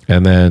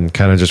and then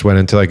kind of just went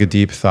into like a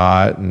deep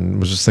thought and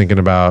was just thinking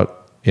about,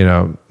 you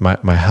know,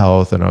 my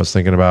health. And I was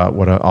thinking about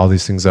all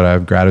these things that I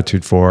have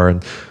gratitude for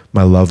and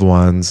my loved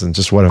ones and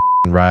just what a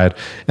ride.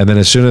 And then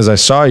as soon as I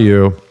saw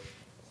you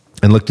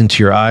and looked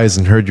into your eyes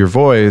and heard your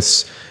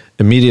voice,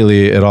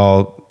 immediately it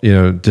all, you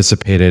know,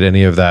 dissipated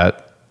any of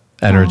that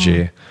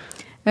energy.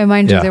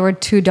 Mind you, there were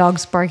 2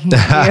 dogs barking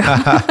at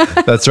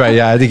you. That's right.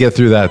 Yeah, I had to get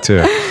through that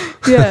too.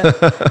 Yeah.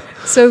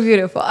 So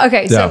beautiful.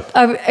 Okay. So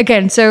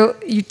again, so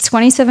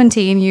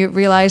 2017, you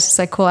realized it's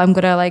like, cool, I'm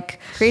going to like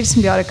create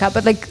Symbiotica.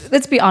 But like,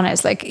 let's be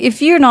honest, like if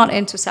you're not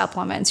into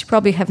supplements, you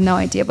probably have no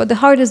idea. But the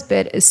hardest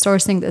bit is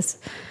sourcing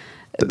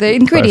the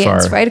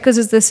ingredients, right?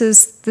 Because this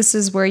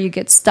is where you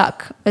get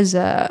stuck as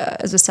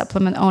a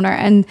supplement owner.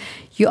 And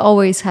you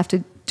always have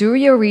to do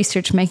your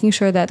research, making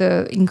sure that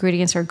the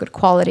ingredients are good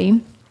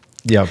quality.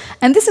 Yeah.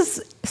 And this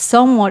is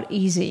somewhat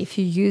easy if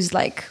you use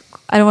like,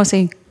 I don't want to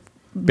say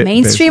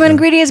mainstream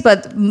ingredients,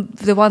 but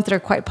the ones that are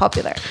quite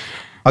popular.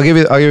 I'll give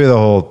you the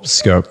whole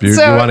scope. You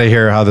want to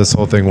hear how this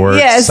whole thing works,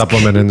 yes.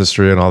 Supplement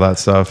industry and all that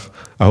stuff.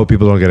 I hope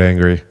people don't get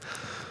angry,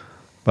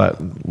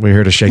 but we're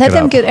here to shake it up. Let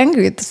them get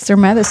angry. It's their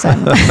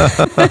medicine.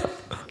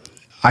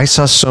 I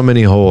saw so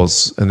many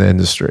holes in the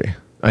industry.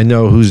 I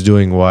know who's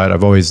doing what.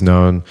 I've always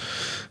known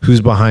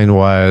who's behind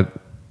what,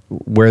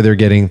 where they're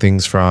getting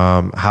things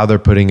from, how they're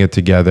putting it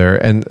together.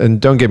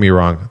 And don't get me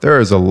wrong, there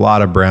is a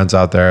lot of brands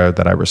out there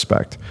that I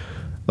respect.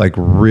 Like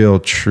real,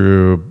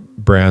 true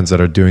brands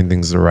that are doing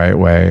things the right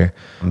way,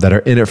 that are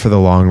in it for the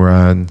long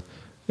run.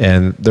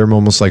 And they're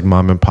almost like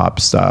mom and pop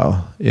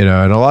style, you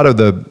know, and a lot of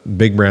the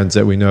big brands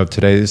that we know of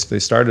today, they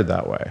started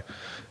that way.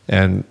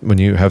 And when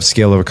you have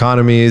scale of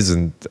economies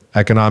and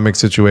economic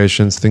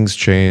situations, things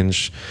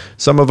change.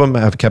 Some of them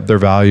have kept their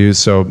values.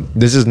 So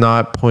this is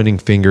not pointing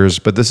fingers,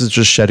 but this is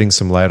just shedding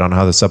some light on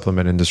how the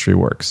supplement industry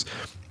works.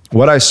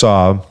 What I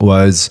saw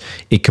was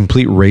a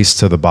complete race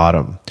to the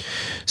bottom.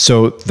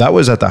 So that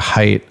was at the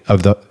height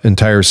of the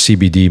entire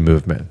CBD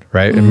movement,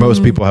 right? And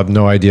most people have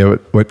no idea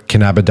what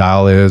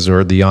cannabidiol is,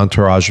 or the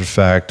entourage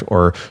effect,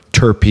 or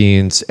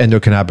terpenes,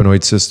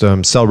 endocannabinoid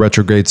system, cell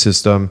retrograde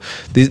system.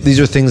 These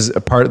are things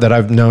that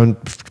I've known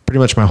pretty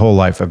much my whole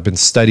life. I've been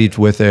studied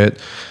with it.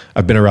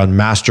 I've been around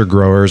master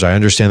growers. I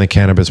understand the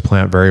cannabis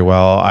plant very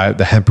well.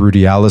 The hemp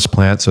rudialis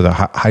plant, so the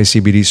high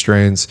CBD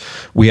strains.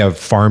 We have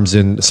farms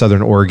in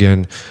Southern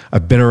Oregon.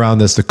 I've been around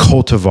the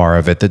cultivar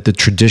of it, the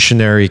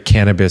traditionary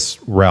cannabis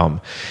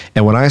realm.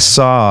 And when I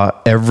saw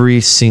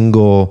every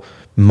single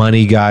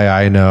money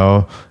guy I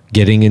know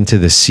getting into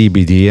the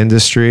CBD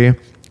industry,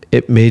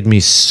 it made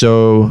me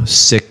so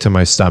sick to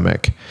my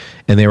stomach.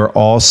 And they were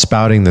all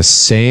spouting the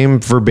same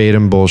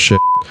verbatim bullshit.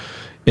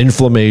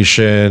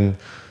 Inflammation,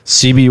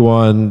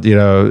 CB1,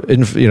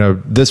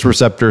 this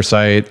receptor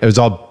site. It was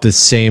all the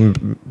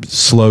same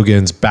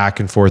slogans back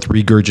and forth,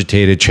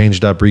 regurgitated,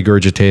 changed up,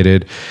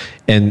 regurgitated,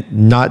 and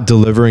not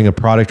delivering a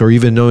product or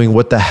even knowing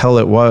what the hell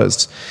it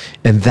was.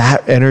 And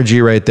that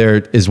energy right there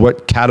is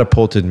what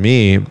catapulted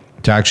me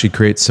to actually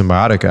create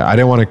Symbiotica. I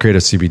didn't want to create a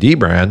CBD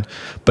brand,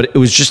 but it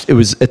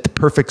was at the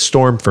perfect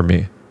storm for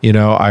me. You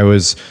know, I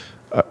was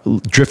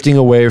drifting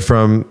away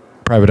from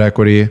private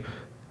equity,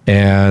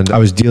 and I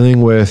was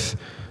dealing with,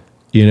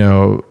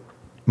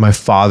 my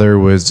father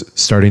was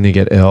starting to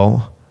get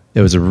ill.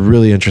 It was a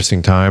really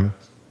interesting time,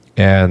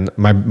 and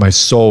my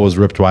soul was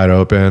ripped wide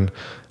open.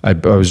 I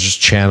was just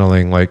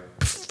channeling like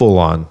full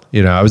on,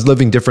 I was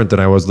living different than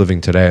I was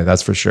living today.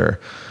 That's for sure.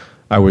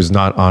 I was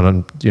not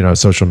on,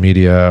 social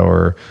media,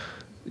 or,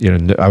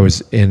 I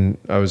was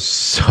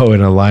so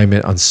in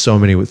alignment on so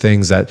many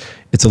things that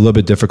it's a little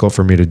bit difficult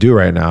for me to do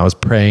right now. I was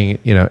praying,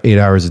 8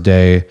 hours a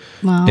day.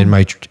 Wow. in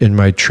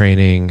my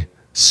training,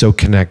 so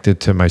connected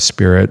to my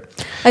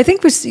spirit. I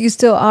think you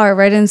still are,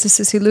 right? And it's just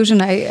this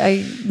illusion.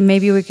 I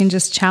maybe we can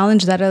just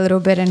challenge that a little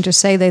bit and just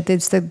say that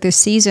it's the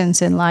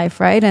seasons in life,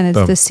 right? And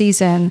it's the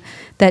season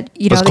that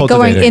they're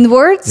going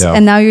inwards,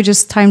 and now you're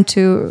just time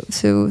to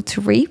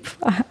reap.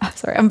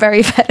 Sorry, I'm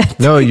very bad.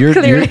 No, you're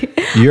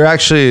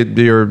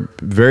you're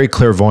very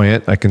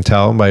clairvoyant. I can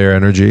tell by your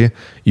energy.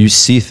 You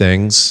see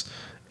things,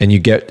 and you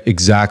get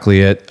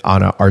exactly it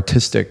on an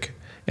artistic,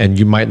 and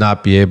you might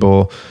not be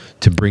able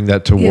to bring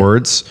that to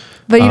words.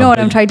 But you know what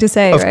I'm trying to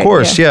say, right? Of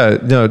course, yeah.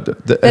 No,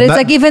 but it's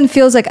like even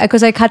feels like,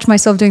 because I catch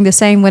myself doing the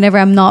same whenever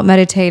I'm not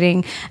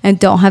meditating and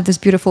don't have this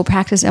beautiful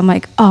practice. I'm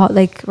like, oh,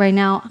 like right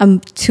now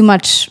I'm too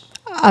much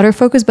outer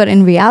focus. But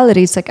in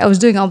reality, it's like I was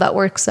doing all that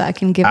work so I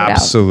can give it out.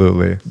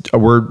 Absolutely.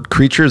 We're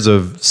creatures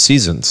of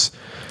seasons.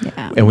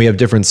 Yeah. And we have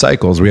different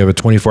cycles. We have a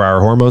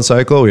 24-hour hormone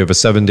cycle. We have a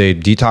 7-day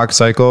detox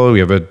cycle. We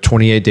have a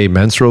 28-day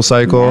menstrual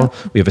cycle.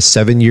 Yeah. We have a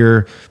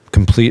 7-year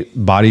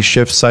complete body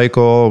shift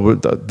cycle.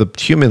 The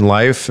human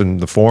life and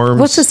the forms.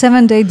 What's the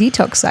 7-day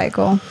detox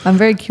cycle? I'm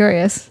very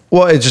curious.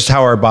 Well, it's just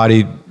how our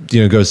body,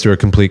 goes through a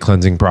complete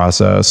cleansing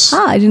process.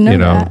 I didn't know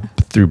that.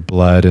 Through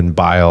blood and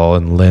bile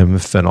and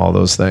lymph and all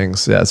those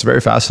things. Yeah, it's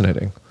very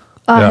fascinating.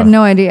 I had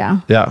no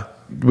idea. Yeah.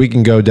 We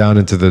can go down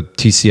into the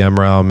TCM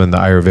realm and the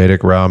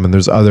Ayurvedic realm, and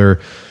there's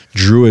other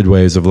Druid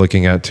ways of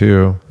looking at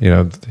too.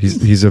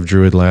 He's of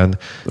Druid land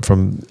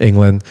from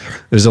England.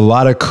 There's a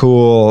lot of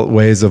cool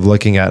ways of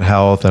looking at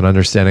health and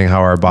understanding how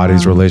our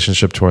body's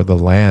relationship toward the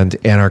land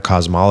and our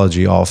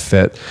cosmology all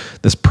fit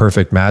this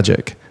perfect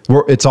magic.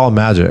 It's all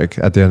magic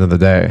at the end of the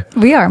day.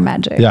 We are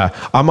magic. Yeah.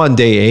 I'm on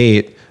day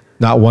 8,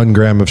 not 1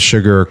 gram of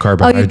sugar or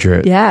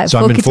carbohydrate. So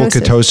I'm in full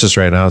ketosis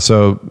right now.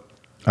 So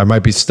I might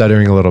be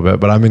stuttering a little bit,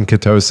 but I'm in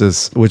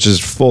ketosis, which is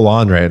full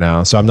on right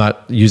now. So I'm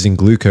not using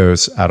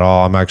glucose at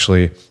all. I'm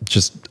actually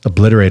just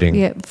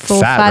obliterating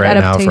fat right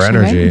now for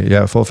energy. Right?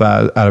 Yeah, full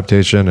fat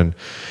adaptation. And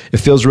it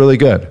feels really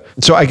good.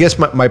 So I guess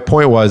my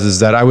point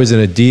is that I was in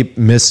a deep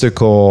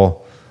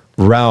mystical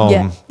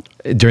realm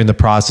during the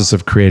process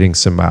of creating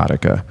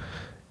Symbiotica.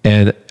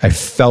 And I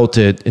felt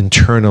it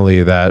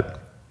internally that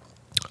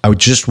I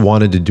just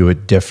wanted to do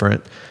it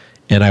different.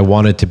 And I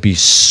wanted to be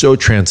so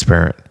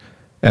transparent.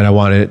 And I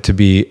wanted it to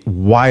be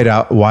wide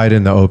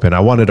in the open. I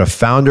wanted a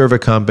founder of a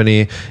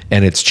company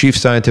and its chief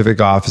scientific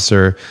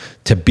officer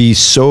to be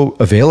so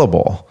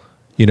available.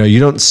 You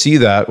don't see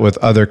that with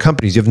other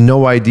companies. You have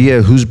no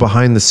idea who's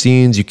behind the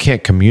scenes. You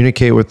can't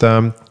communicate with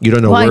them. You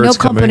don't know where it's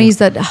coming. I know companies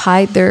that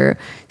hide their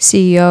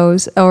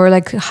CEOs or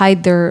like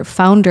hide their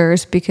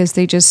founders because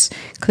they just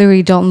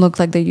clearly don't look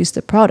like they use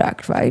the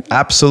product, right?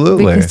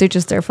 Absolutely. Because they're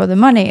just there for the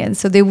money. And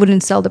so they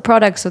wouldn't sell the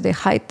product, so they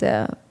hide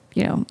the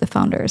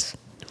founders.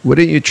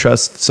 Wouldn't you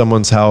trust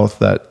someone's health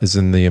that is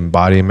in the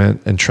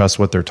embodiment and trust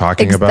what they're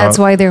talking about? That's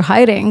why they're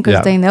hiding,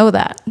 because they know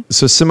that.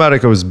 So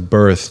Symbiotica was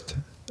birthed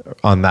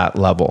on that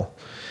level.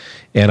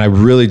 And I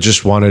really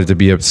just wanted it to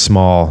be a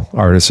small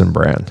artisan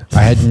brand.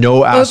 I had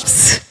no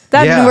Oops,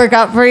 that didn't work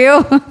out for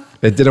you.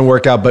 It didn't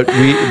work out,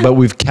 but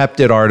we've kept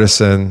it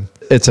artisan.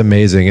 It's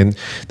amazing. And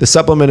the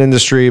supplement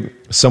industry,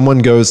 someone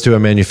goes to a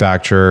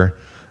manufacturer,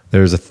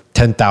 there's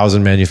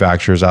 10,000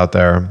 manufacturers out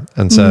there,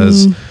 and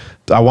says,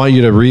 I want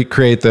you to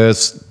recreate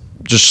this,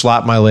 just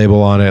slap my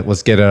label on it,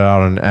 let's get it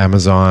out on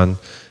Amazon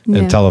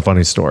and tell a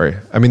funny story.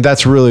 I mean,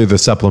 that's really the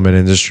supplement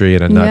industry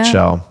in a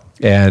nutshell.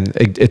 And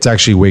it's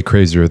actually way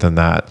crazier than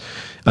that.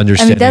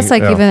 Understanding, that's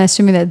like even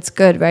assuming that it's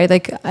good, right?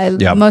 Like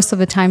most of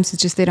the times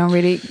it's just they don't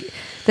really,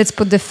 let's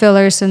put the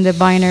fillers and the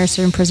binders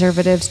and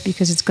preservatives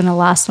because it's going to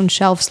last on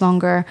shelves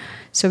longer.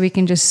 So we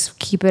can just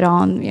keep it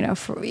on,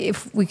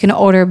 if we can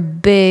order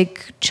big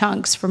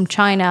chunks from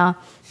China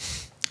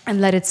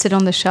and let it sit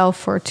on the shelf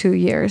for 2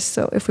 years.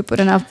 So if we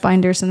put enough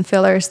binders and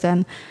fillers,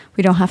 then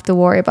we don't have to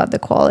worry about the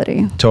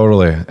quality.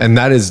 Totally. And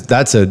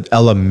that's an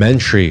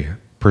elementary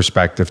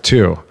perspective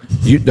too.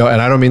 And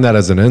I don't mean that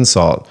as an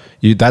insult.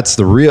 That's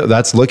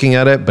looking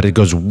at it, but it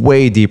goes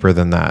way deeper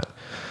than that.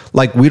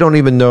 Like we don't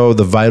even know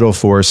the vital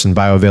force and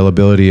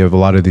bioavailability of a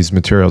lot of these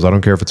materials. I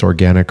don't care if it's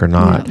organic or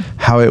not,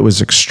 how it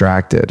was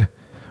extracted,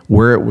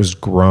 where it was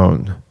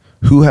grown,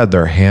 who had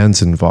their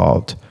hands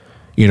involved.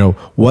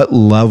 What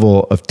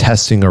level of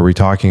testing are we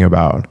talking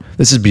about?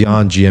 This is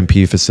beyond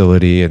GMP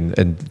facility and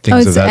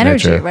things of that nature.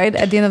 It's energy, right?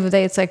 At the end of the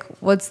day, it's like,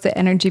 what's the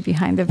energy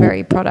behind the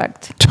very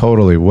product?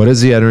 Totally. What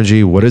is the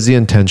energy? What is the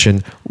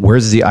intention?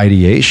 Where's the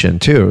ideation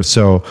too?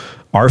 So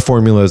our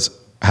formulas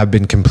have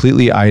been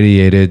completely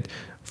ideated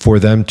for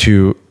them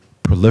to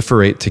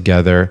proliferate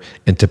together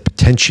and to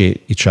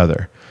potentiate each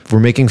other. We're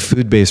making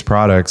food-based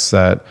products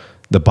that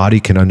the body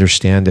can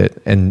understand it,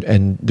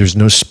 and there's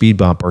no speed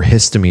bump or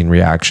histamine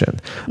reaction.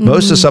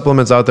 Most of the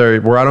supplements out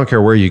there, where I don't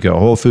care where you go,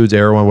 Whole Foods,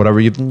 Erewhon,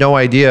 whatever, you have no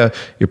idea.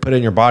 You put it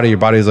in your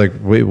body's like,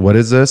 wait, what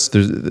is this?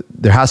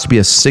 There has to be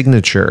a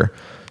signature.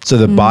 So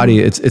the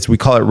body, we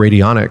call it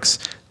radionics,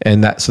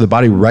 so the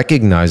body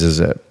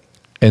recognizes it.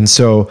 And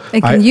so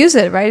it can use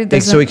it,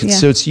 right? So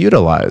it's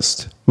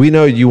utilized. We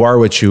know you are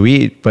what you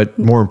eat, but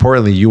more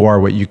importantly, you are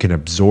what you can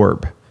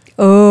absorb.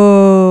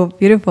 Oh,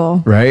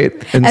 beautiful. Right.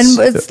 And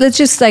let's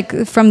just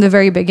like from the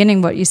very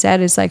beginning, what you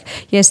said is like,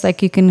 yes,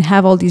 like you can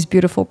have all these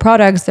beautiful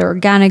products, they're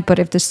organic, but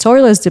if the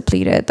soil is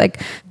depleted, like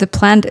the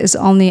plant is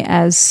only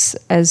as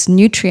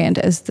nutrient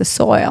as the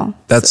soil.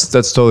 That's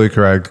totally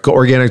correct.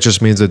 Organic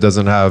just means it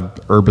doesn't have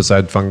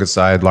herbicide,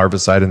 fungicide,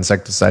 larvicide,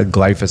 insecticide,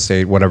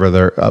 glyphosate,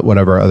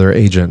 whatever other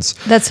agents.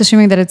 That's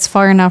assuming that it's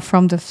far enough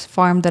from the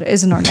farm that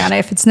isn't organic.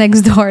 If it's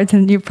next door,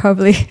 then you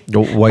probably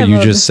what you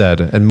just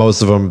said, and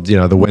most of them, you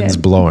know, the wind's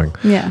blowing.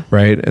 Yeah.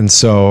 Right. And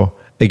so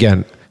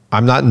again,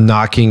 I'm not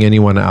knocking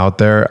anyone out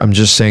there. I'm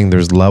just saying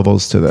there's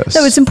levels to this.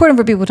 So it's important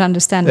for people to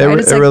understand, right?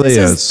 It's it like, really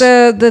this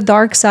is the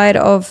dark side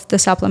of the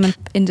supplement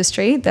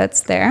industry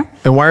that's there.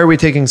 And why are we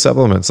taking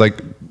supplements? Like,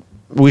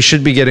 we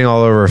should be getting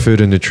all of our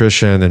food and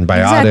nutrition and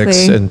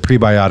biotics and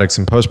prebiotics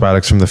and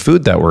postbiotics from the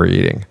food that we're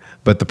eating.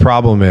 But the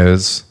problem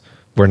is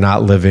we're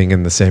not living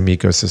in the same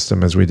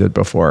ecosystem as we did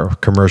before.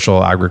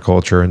 Commercial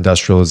agriculture,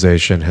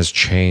 industrialization has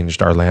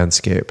changed our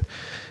landscape.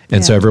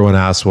 And so everyone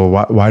asks, well,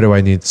 why do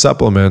I need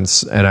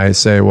supplements? And I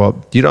say,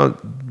 well, you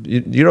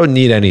don't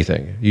need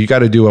anything. You got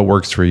to do what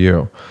works for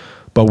you.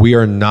 But we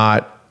are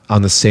not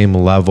on the same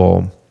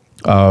level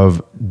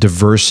of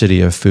diversity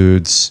of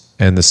foods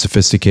and the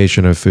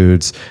sophistication of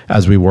foods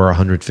as we were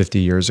 150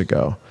 years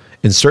ago.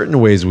 In certain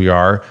ways we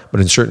are, but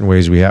in certain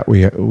ways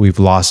we've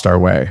lost our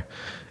way.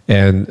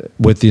 And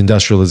with the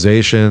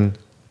industrialization,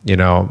 you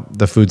know,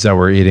 the foods that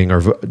we're eating are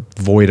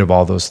void of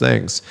all those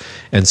things.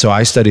 And so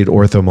I studied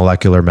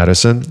orthomolecular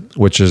medicine,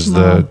 which is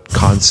the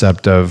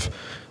concept of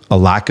a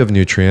lack of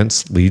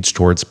nutrients leads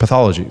towards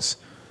pathologies.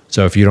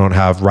 So if you don't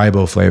have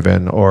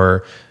riboflavin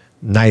or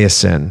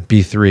niacin,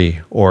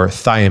 B3, or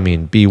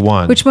thiamine,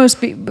 B1. Which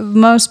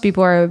most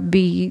people are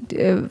B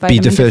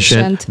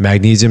deficient,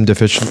 magnesium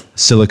deficient,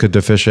 silica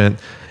deficient,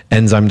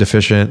 enzyme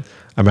deficient.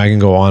 I mean, I can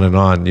go on and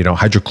on. You know,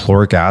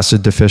 hydrochloric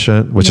acid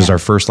deficient, which is our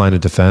first line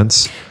of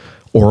defense.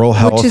 Oral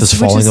health is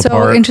falling apart. Which is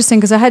so interesting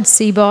because I had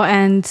SIBO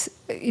and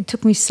it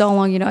took me so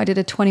long. You know, I did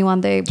a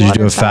 21-day Did you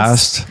do a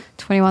fast?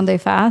 21-day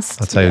fast.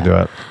 That's how you do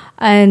it.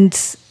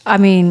 And I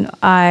mean,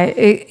 my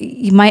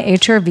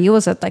HRV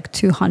was at like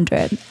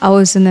 200. I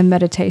was in a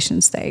meditation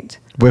state.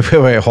 Wait,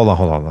 hold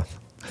on.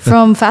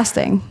 From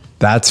fasting.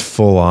 That's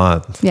full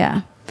on.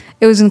 Yeah.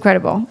 It was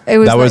incredible.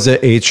 Was an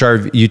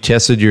HRV. You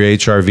tested your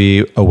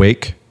HRV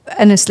awake?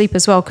 And asleep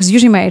as well, because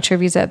usually my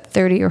HRV is at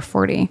 30 or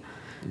 40.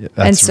 Yeah,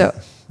 and so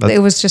it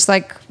was just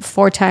like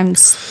 4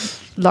 times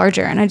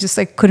larger, and I just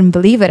like couldn't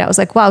believe it. I was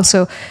like, wow,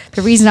 so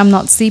the reason I'm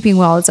not sleeping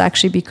well is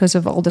actually because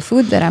of all the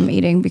food that I'm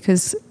eating,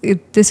 because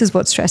this is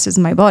what stresses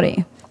my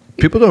body.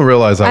 People don't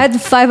realize I had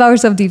 5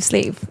 hours of deep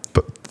sleep.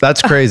 But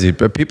that's crazy.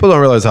 But people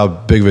don't realize how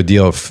big of a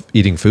deal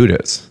eating food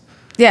is.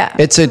 Yeah.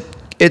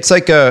 It's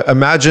like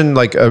imagine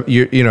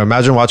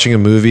watching a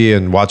movie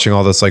and watching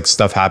all this like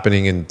stuff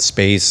happening in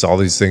space, all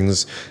these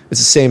things. It's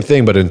the same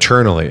thing, but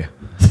internally.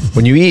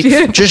 When you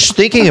eat, just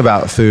thinking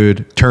about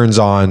food turns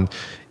on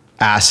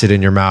acid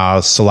in your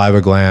mouth, saliva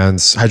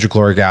glands,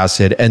 hydrochloric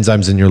acid,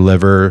 enzymes in your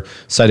liver,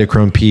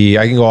 cytochrome P.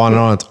 I can go on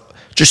and on.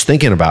 Just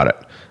thinking about it,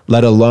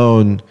 let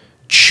alone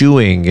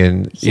chewing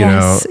and, you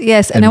know.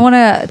 Yes, and I want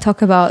to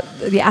talk about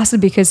the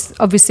acid because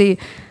obviously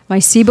my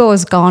SIBO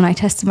was gone. I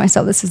tested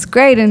myself. This is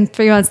great. And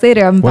 3 months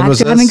later, I'm back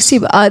to having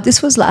SIBO.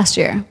 This was last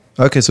year.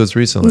 Okay, so it's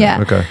recently.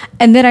 Yeah. Okay.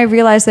 And then I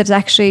realized that it's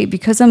actually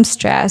because I'm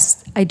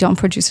stressed, I don't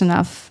produce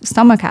enough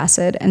stomach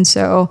acid. And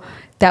so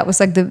that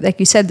was like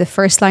you said, the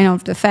first line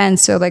of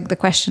defense. So like the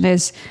question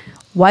is,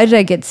 why did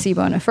I get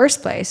SIBO in the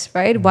first place,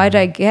 right? Why did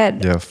I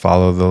get...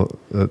 follow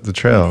the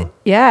trail.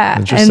 Yeah.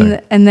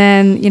 Interesting. And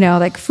then, you know,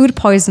 like food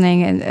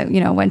poisoning and,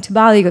 you know, went to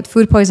Bali, got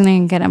food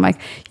poisoning again. I'm like,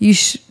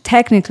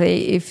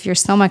 technically, if your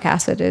stomach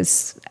acid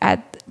is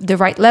at the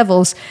right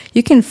levels,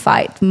 you can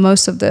fight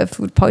most of the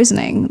food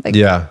poisoning. Like,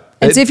 yeah.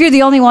 And so if you're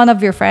the only one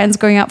of your friends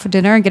going out for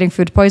dinner and getting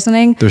food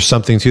poisoning... There's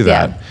something to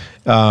that.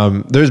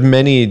 There's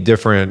many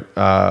different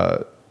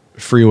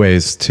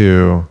freeways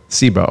to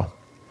SIBO.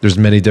 There's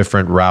many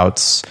different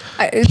routes.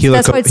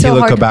 That's why it's so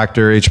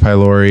Helicobacter, H.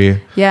 pylori.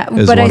 Yeah,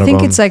 but I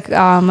think it's like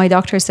my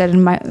doctor said,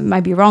 and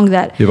might be wrong,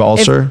 that... You have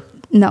ulcer?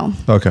 No.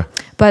 Okay.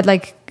 But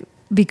like,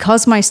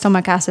 because my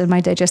stomach acid,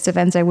 my digestive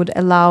enzyme would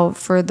allow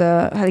for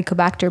the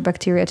Helicobacter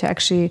bacteria to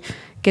actually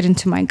get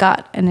into my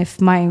gut. And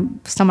if my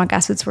stomach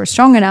acids were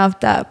strong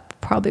enough, that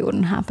probably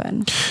wouldn't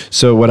happen.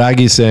 So what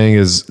Aggie's saying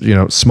is, you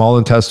know, small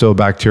intestinal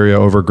bacteria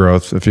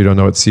overgrowth, if you don't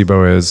know what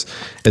SIBO is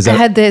that... I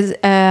had this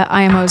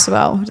IMO as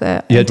well.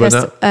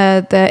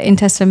 The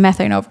intestinal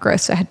methane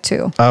overgrowth, so I had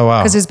 2. Oh,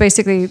 wow. Because it's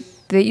basically...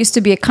 There used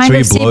to be a kind of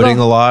SIBO. So you're bloating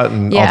a lot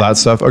and all that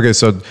stuff? Okay,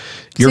 so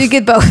you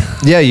get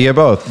both. Yeah, you get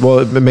both. Well,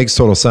 it makes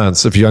total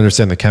sense if you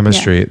understand the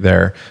chemistry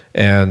there.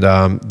 And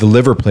the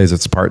liver plays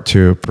its part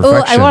to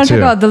perfection. I want to talk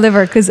about the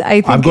liver because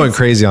I think I'm going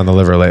crazy on the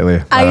liver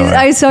lately.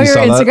 I saw your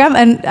Instagram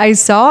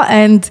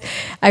and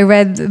I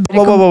read...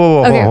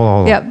 Whoa. Okay.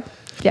 Hold on.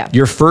 Yeah.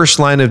 Your first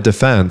line of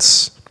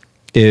defense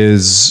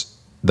is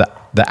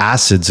the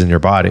acids in your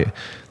body.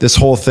 This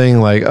whole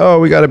thing like, oh,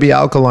 we got to be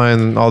alkaline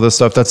and all this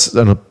stuff, that's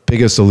the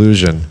biggest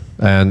illusion.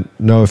 And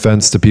no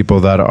offense to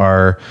people that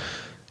are,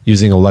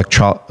 using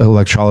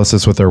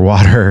electrolysis with their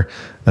water,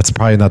 that's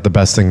probably not the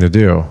best thing to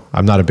do.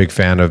 I'm not a big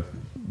fan of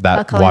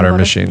that water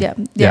machine.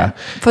 Yeah.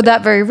 For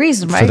that very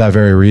reason, right? For that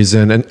very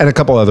reason. And a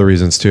couple other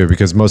reasons too,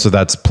 because most of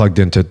that's plugged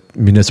into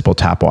municipal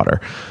tap water.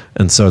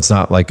 And so it's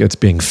not like it's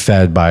being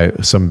fed by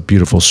some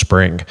beautiful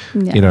spring.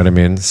 Yeah. You know what I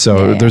mean?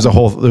 So there's a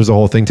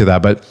whole thing to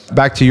that. But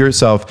back to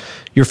yourself,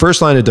 your first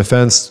line of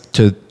defense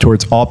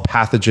towards all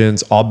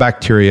pathogens, all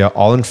bacteria,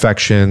 all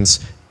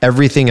infections,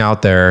 everything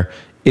out there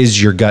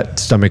is your gut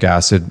stomach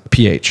acid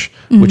pH,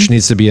 which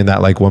needs to be in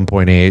that like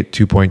 1.8,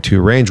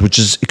 2.2 range, which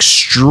is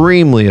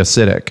extremely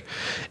acidic.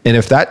 And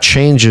if that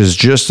changes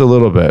just a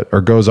little bit or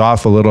goes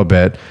off a little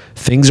bit,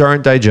 things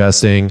aren't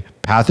digesting,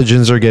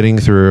 pathogens are getting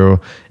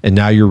through, and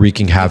now you're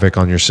wreaking havoc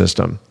on your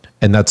system.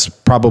 And that's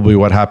probably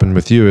what happened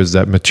with you, is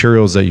that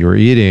materials that you were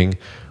eating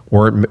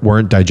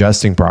weren't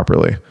digesting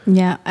properly.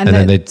 Yeah. And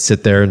then they'd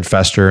sit there and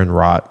fester and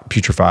rot,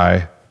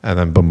 putrefy, and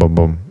then boom, boom,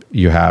 boom.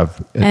 You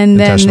have and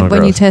then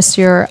when you test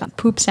your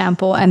poop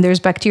sample and there's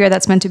bacteria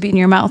that's meant to be in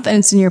your mouth and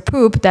it's in your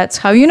poop, that's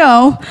how you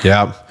know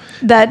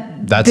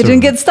that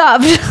didn't get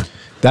stopped.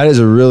 That is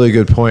a really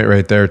good point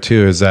right there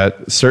too, is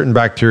that certain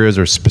bacteria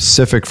are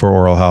specific for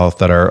oral health,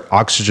 that are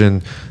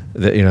oxygen,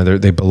 that, you know,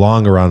 they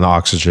belong around the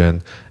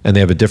oxygen, and they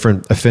have a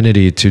different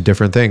affinity to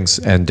different things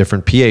and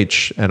different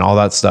pH and all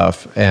that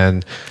stuff.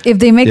 And if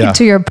they make it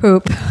to your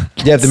poop,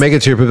 if they make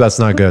it to your poop, that's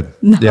not good.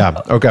 No.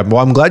 Yeah. Okay. Well,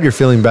 I'm glad you're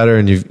feeling better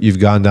and you've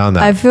gone down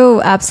that. I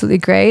feel absolutely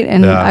great.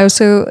 And I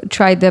also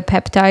tried the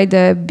peptide,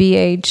 the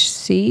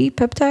BHC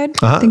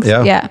peptide. I think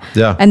so.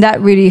 Yeah. And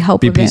that really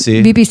helped.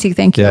 BPC. BPC.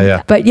 Thank you.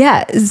 Yeah. But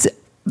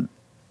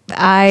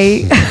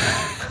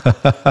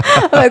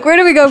like, where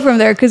do we go from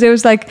there? Because it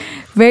was like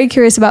very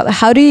curious about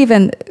how do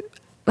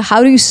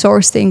you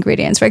source the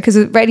ingredients, right? Because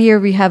right here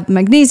we have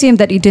magnesium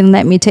that he didn't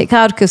let me take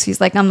out because he's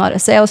like, I'm not a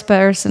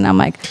salesperson. I'm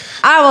like,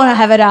 I want to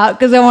have it out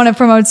because I want to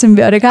promote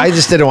Symbiotica. I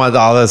just didn't want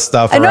all this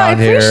stuff around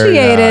here. I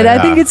appreciate it.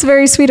 I think it's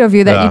very sweet of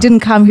you that you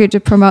didn't come here to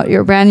promote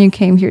your brand. You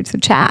came here to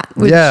chat,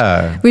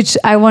 which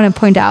I want to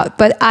point out.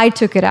 But I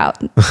took it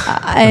out.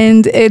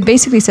 And it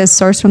basically says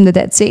source from the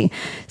Dead Sea.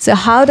 So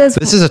how does...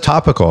 This is a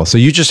topical. So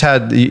you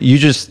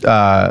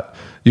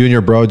and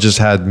your bro just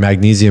had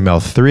magnesium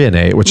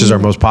L-threonate, which is our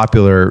most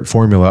popular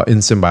formula in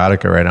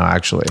Symbiotica right now,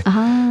 actually.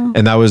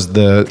 And that was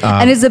the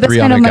and it's the best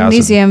kind of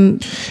magnesium.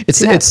 It's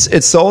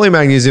the only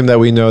magnesium that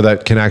we know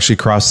that can actually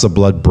cross the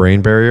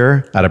blood-brain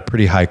barrier at a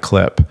pretty high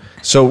clip.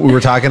 So we were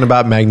talking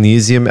about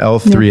magnesium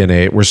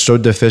L-threonate. We're so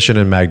deficient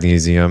in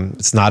magnesium.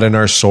 It's not in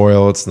our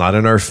soil. It's not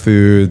in our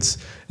foods.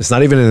 It's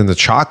not even in the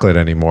chocolate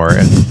anymore.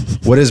 And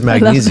what is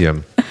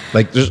magnesium?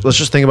 Like, let's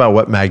just think about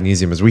what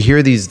magnesium is. We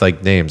hear these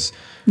like names.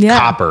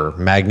 Copper,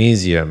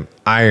 magnesium,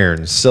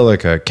 iron,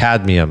 silica,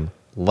 cadmium,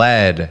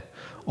 lead,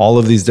 all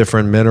of these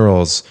different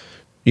minerals,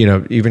 you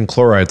know, even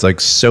chlorides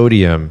like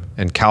sodium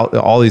and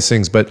all these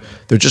things, but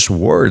they're just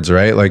words,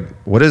 right? Like,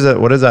 what does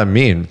that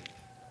mean?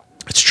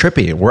 It's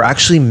trippy. We're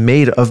actually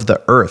made of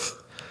the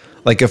earth.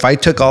 Like, if I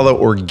took all the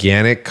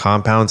organic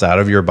compounds out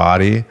of your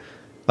body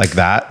like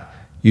that,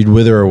 you'd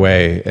wither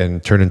away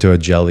and turn into a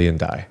jelly and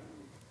die.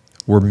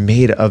 We're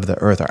made of the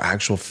earth, our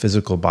actual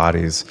physical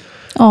bodies.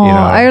 Oh, you know,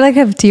 I like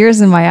have tears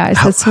in my eyes.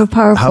 That's so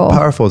powerful. How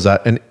powerful is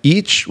that? And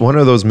each one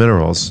of those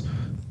minerals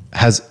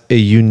has a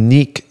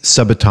unique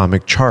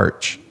subatomic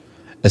charge,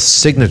 a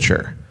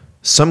signature,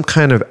 some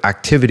kind of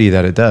activity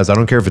that it does. I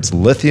don't care if it's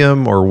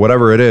lithium or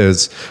whatever it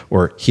is,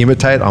 or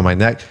hematite on my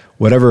neck,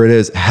 whatever it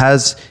is,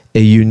 has a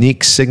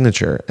unique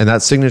signature, and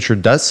that signature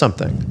does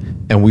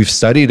something. And we've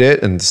studied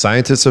it, and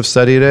scientists have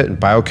studied it, and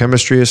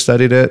biochemistry has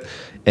studied it.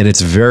 And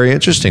it's very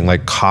interesting.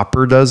 Like,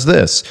 copper does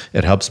this.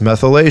 It helps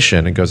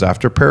methylation. It goes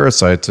after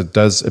parasites.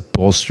 It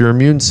bolsters your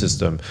immune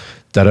system.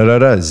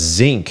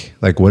 Zinc.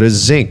 Like, what is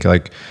zinc?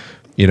 Like,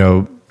 you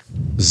know,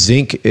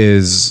 zinc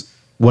is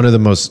one of the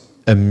most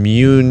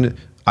immune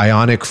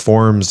ionic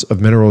forms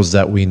of minerals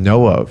that we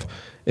know of.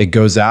 It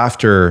goes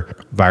after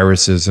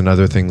viruses and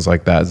other things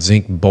like that.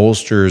 Zinc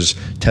bolsters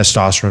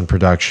testosterone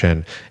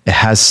production. It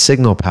has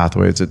signal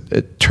pathways.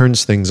 It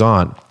turns things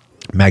on.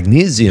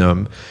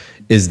 Magnesium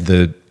is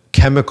the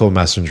chemical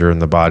messenger in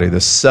the body,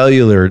 the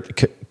cellular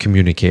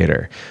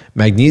communicator.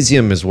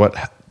 Magnesium is what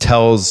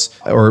tells,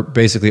 or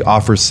basically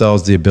offers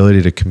cells the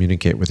ability to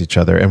communicate with each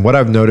other. And what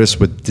I've noticed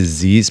with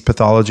disease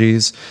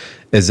pathologies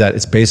is that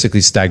it's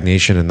basically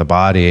stagnation in the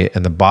body,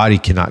 and the body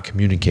cannot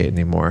communicate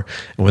anymore.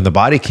 And when the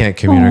body can't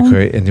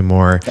communicate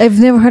anymore, I've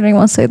never heard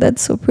anyone say that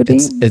so pretty.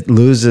 It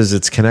loses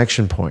its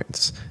connection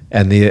points,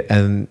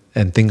 and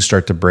things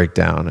start to break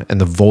down, and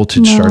the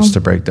voltage starts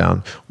to break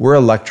down. We're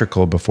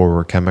electrical before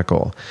we're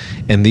chemical,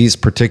 and these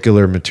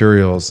particular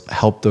materials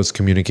help those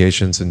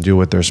communications and do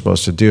what they're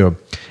supposed to do.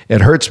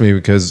 It hurts me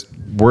because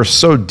we're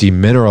so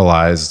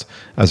demineralized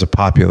as a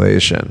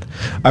population.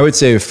 I would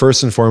say,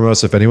 first and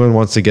foremost, if anyone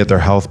wants to get their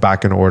health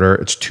back in order,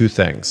 it's two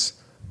things.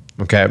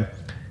 Okay?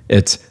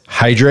 It's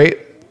hydrate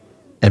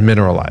and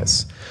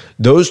mineralize.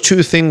 Those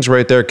two things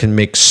right there can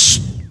make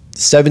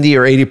 70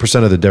 or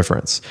 80% of the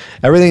difference.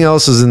 Everything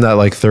else is in that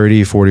like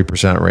 30,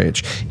 40%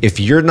 range. If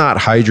you're not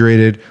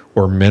hydrated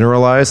or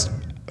mineralized,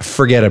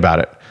 forget about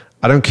it.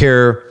 I don't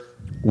care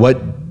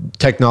what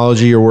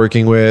technology you're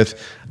working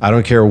with. I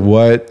don't care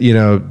what,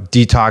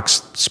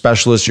 detox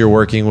specialist you're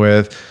working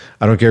with.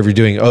 I don't care if you're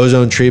doing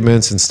ozone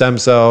treatments and stem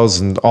cells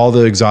and all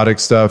the exotic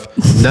stuff.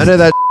 None of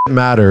that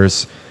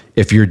matters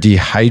if you're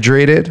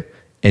dehydrated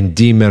and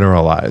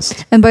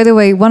demineralized. And by the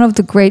way, one of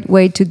the great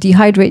way to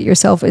dehydrate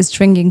yourself is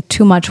drinking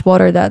too much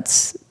water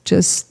that's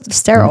just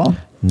sterile.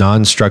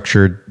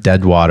 Non-structured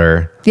dead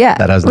water. Yeah,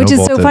 that has which no is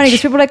voltage. so funny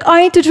because people are like, oh,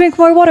 I need to drink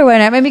more water right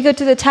now. Maybe go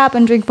to the tap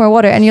and drink more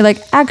water. And you're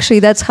like, actually,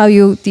 that's how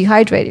you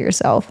dehydrate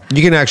yourself.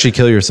 You can actually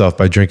kill yourself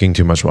by drinking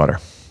too much water.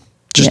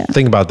 Just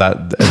think about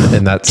that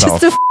in that self.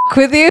 Just to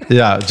with you.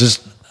 Yeah,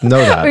 just know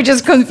that. We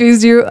just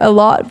confused you a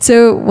lot.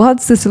 So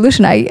what's the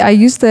solution? I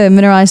use the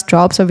mineralized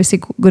drops,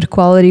 obviously good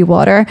quality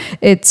water.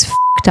 It's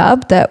f***ed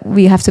up that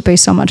we have to pay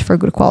so much for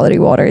good quality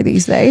water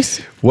these days.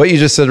 What you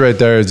just said right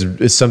there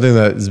is something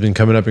that has been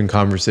coming up in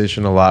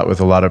conversation a lot with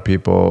a lot of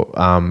people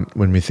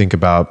when we think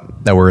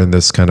about that we're in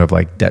this kind of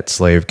like debt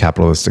slave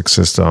capitalistic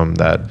system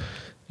that,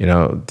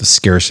 the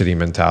scarcity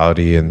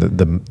mentality and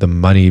the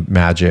money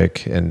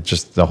magic and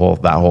just that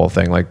whole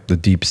thing, like the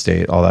deep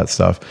state, all that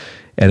stuff.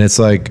 And it's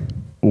like,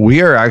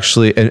 we are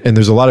actually, and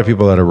there's a lot of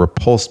people that are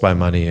repulsed by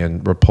money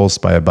and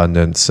repulsed by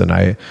abundance. And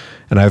I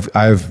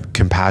have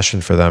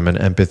compassion for them and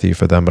empathy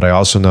for them, but I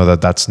also know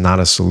that that's not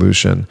a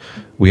solution.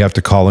 We have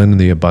to call in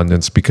the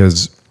abundance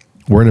because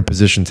we're in a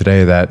position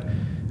today that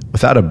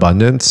without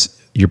abundance,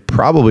 you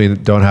probably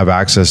don't have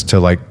access to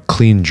like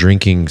clean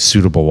drinking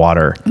suitable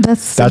water.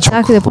 That's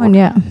exactly the point.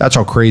 Yeah. That's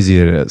how crazy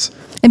it is.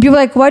 And people are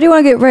like, why do you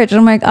want to get rich? And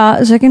I'm like,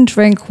 so I can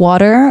drink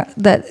water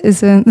that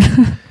isn't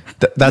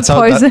that's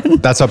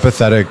how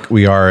pathetic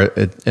we are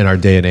in our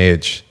day and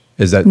age,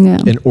 is that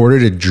in order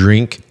to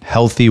drink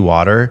healthy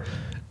water,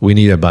 we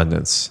need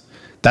abundance.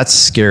 That's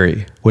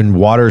scary when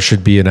water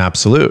should be an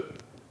absolute,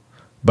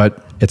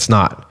 but it's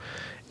not.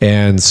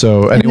 And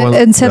so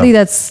and sadly,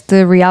 that's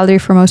the reality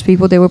for most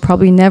people. They will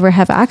probably never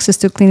have access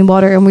to clean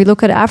water. And we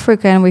look at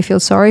Africa and we feel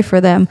sorry for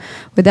them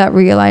without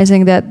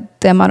realizing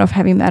that the amount of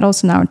heavy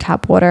metals in our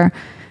tap water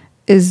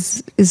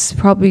is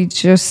probably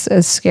just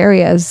as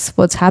scary as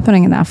what's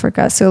happening in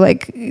Africa. So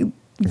like,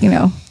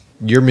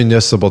 your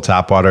municipal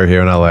tap water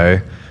here in LA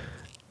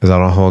is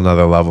on a whole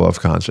nother level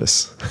of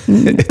conscious.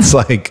 It's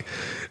like,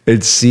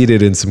 it's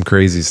seated in some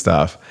crazy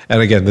stuff.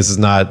 And again,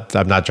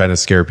 I'm not trying to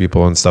scare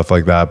people and stuff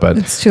like that, but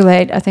it's too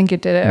late. I think you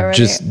did it already.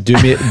 Just do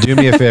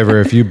me a favor.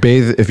 If you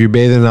bathe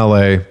in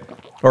LA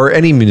or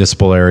any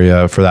municipal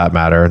area for that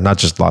matter, not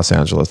just Los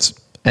Angeles,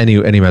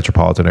 any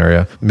metropolitan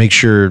area, make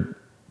sure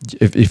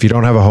if you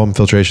don't have a home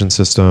filtration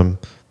system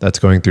that's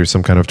going through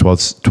some kind of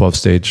 12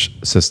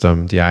 stage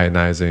system,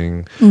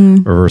 deionizing,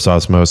 reverse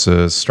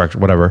osmosis, structure,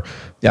 whatever,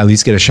 at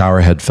least get a shower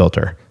head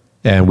filter.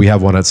 And we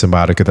have one at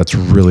Symbiotica that's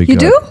really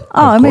good. You do?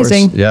 Oh,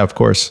 amazing. Yeah, of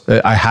course.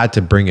 I had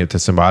to bring it to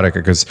Symbiotica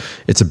because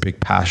it's a big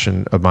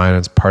passion of mine.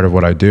 It's part of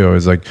what I do.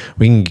 Is like,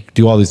 we can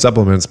do all these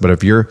supplements, but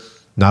if you're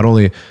not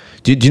only,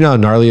 do you know how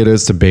gnarly it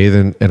is to bathe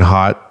in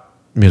hot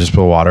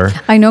municipal water?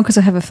 I know because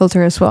I have a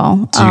filter as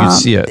well. So you can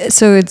see it.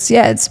 So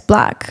it's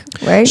black,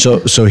 right? So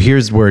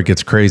here's where it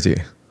gets crazy.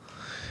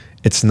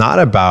 It's not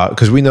about,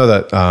 because we know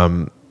that,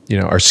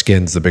 our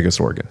skin's the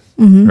biggest organ,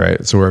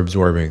 right? So we're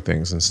absorbing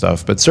things and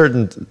stuff, but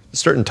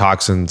certain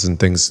toxins and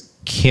things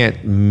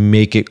can't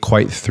make it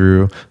quite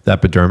through the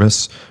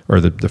epidermis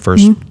or the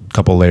first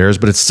couple layers,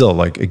 but it's still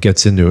like it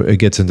gets into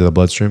the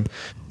bloodstream.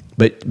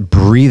 But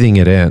breathing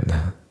it in,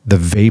 the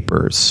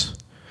vapors,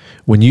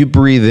 when you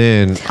breathe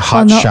in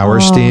hot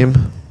shower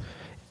steam,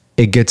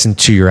 it gets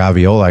into your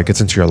alveoli, it gets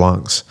into your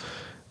lungs.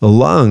 The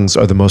lungs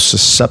are the most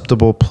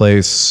susceptible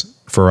place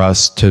for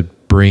us to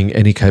bring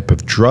any type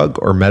of drug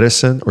or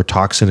medicine or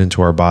toxin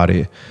into our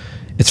body.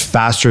 It's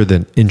faster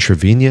than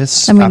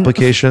intravenous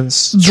applications,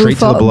 straight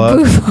to the blood.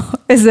 Bufo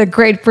is a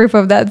great proof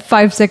of that.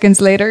 5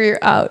 seconds later, you're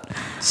out.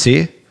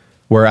 See?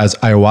 Whereas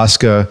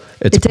ayahuasca,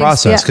 it's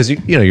processed because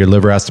your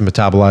liver has to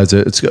metabolize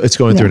it. It's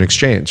going through an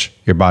exchange.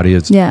 Your body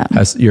is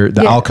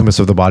the alchemist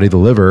of the body, the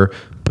liver,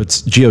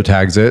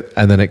 geotags it,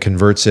 and then it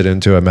converts it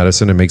into a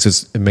medicine and makes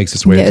its way into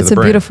the brain. Yeah, it's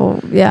a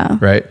beautiful,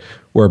 right?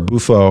 Where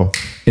Bufo,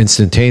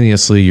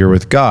 instantaneously you're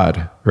with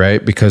God,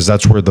 right? Because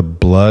that's where the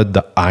blood,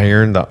 the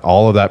iron,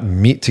 all of that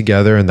meet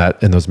together in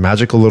those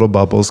magical little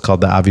bubbles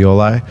called the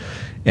alveoli,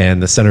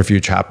 and the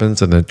centrifuge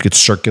happens and then it gets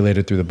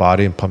circulated through the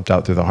body and pumped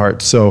out through the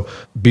heart. So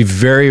be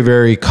very,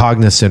 very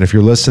cognizant. If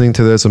you're listening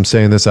to this, I'm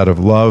saying this out of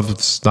love.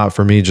 It's not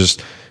for me.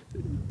 Just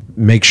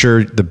make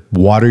sure the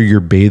water you're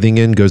bathing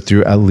in goes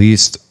through at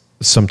least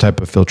some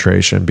type of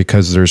filtration,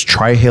 because there's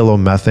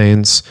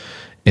trihalomethanes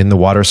in the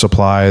water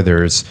supply.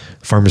 There's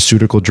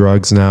pharmaceutical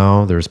drugs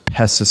now. There's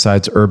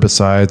pesticides,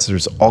 herbicides.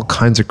 There's all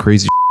kinds of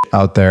crazy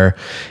out there.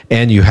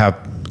 And you have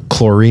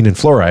chlorine and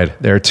fluoride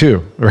there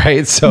too,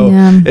 right? So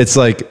it's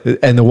like,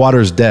 and the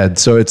water's dead.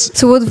 So it's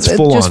full just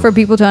on. For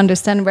people to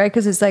understand, right?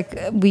 Because it's like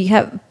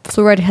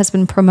fluoride has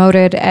been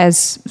promoted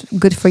as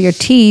good for your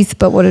teeth,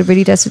 but what it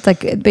really does, it's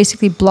like it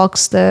basically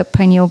blocks the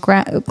pineal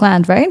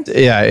gland, right?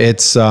 Yeah,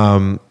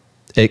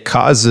 it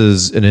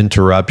causes an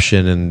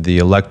interruption in the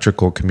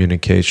electrical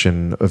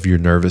communication of your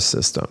nervous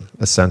system,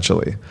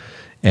 essentially.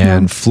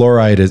 And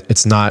fluoride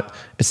it's not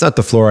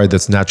the fluoride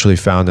that's naturally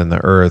found in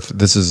the earth.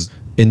 This is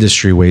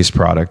industry waste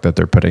product that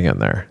they're putting in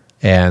there.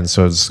 And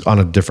so it's on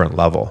a different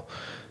level.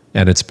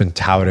 And it's been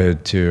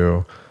touted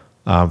to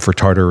for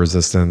tartar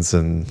resistance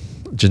and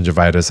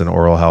gingivitis and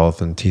oral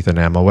health and teeth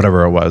enamel,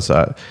 whatever it was.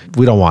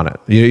 We don't want it.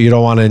 You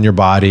don't want it in your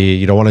body.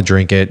 You don't want to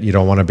drink it. You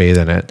don't want to bathe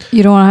in it.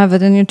 You don't want to have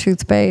it in your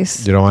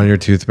toothpaste. You don't want it in your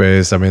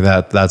toothpaste. I mean,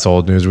 that's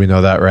old news. We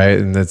know that, right?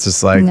 And it's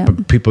just like,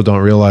 but people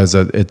don't realize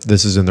that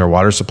this is in their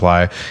water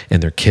supply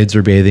and their kids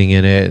are bathing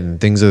in it and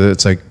things.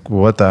 It's like,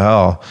 what the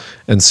hell?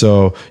 And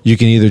so you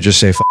can either just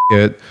say, F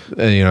it.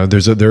 And, you know,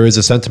 there is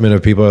a sentiment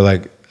of people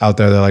like out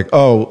there. They're like,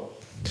 oh,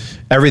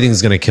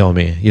 everything's going to kill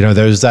me. You know,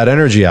 there's that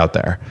energy out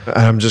there. And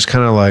I'm just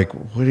kind of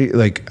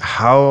like,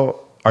 how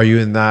are you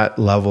in that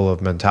level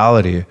of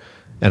mentality?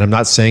 And I'm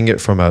not saying it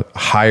from a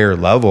higher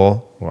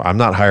level. Well, I'm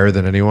not higher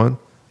than anyone.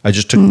 I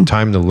just took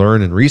time to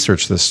learn and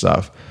research this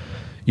stuff.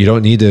 You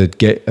don't need to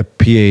get a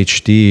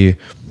PhD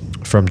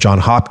from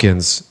Johns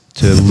Hopkins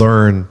to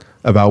learn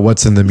about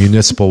what's in the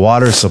municipal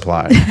water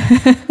supply.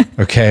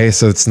 Okay.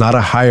 So it's not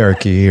a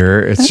hierarchy here.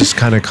 It's just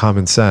kind of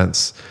common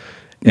sense.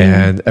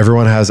 And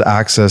everyone has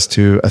access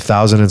to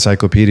 1,000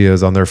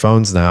 encyclopedias on their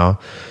phones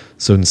now.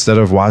 So instead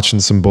of watching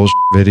some bullshit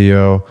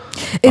video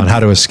on how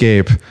to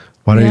escape,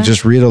 why don't you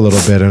just read a little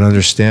bit and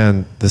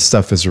understand this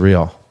stuff is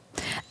real?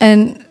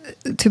 And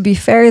to be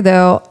fair,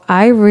 though,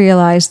 I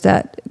realized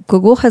that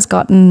Google has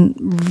gotten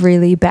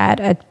really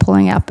bad at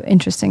pulling up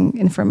interesting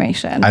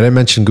information. I didn't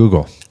mention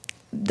Google.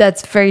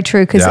 That's very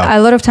true, because a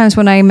lot of times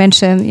when I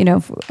mention, you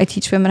know, I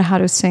teach women how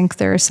to sync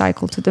their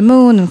cycle to the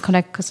moon and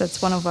connect, because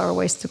that's one of our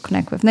ways to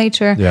connect with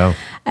nature. Yeah.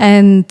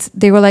 And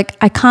they were like,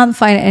 I can't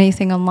find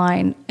anything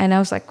online. And I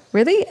was like,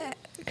 really?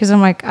 Because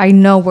I'm like, I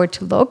know where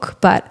to look,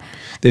 but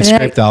they've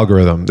scraped the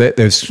algorithm.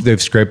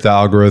 They've scraped the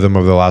algorithm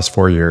over the last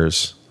 4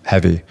 years.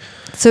 Heavy.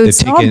 So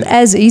it's not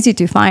as easy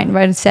to find,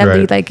 right?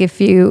 Sadly, like if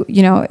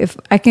if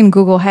I can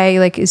Google, hey,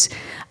 like is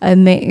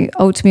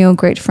oatmeal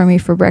great for me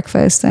for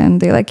breakfast?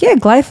 And they're like, yeah,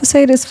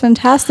 glyphosate is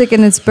fantastic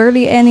and it's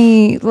barely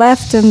any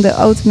left in the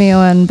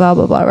oatmeal and blah,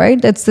 blah, blah,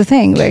 right? That's the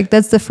thing. Like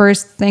that's the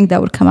first thing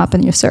that would come up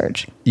in your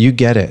search. You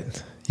get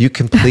it. You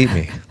complete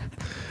me.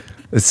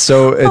 It's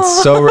so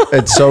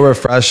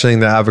refreshing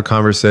to have a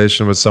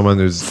conversation with someone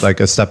who's like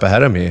a step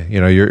ahead of me. You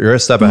know, you're a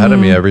step ahead of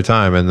me every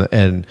time.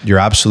 And you're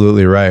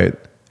absolutely right.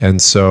 And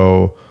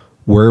so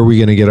where are we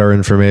going to get our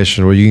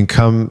information? Well, you can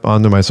come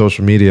onto my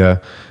social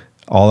media.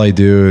 All I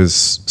do is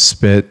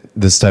spit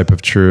this type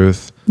of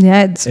truth.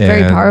 Yeah, it's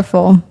very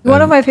powerful.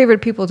 One of my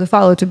favorite people to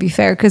follow, to be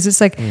fair, because it's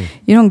like,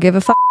 you don't give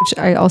a fuck, which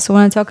I also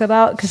want to talk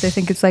about, because I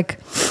think it's like,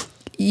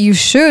 you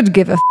should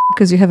give a fuck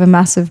because you have a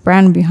massive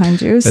brand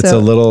behind you. It's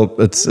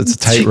a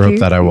tightrope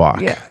that I walk.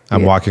 Yeah,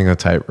 I'm walking a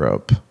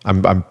tightrope.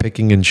 I'm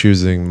picking and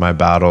choosing my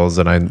battles,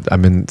 and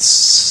I'm in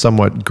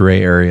somewhat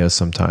gray areas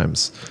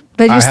sometimes.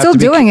 But you're still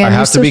doing it.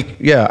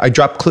 I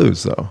drop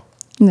clues though.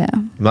 Yeah.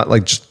 I'm not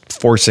like just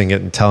forcing it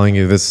and telling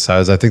you this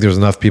size. I think there's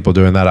enough people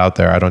doing that out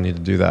there. I don't need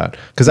to do that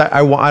because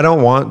I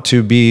don't want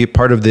to be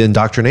part of the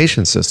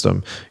indoctrination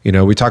system. You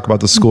know, we talk about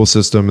the school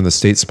system and the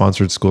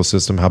state-sponsored school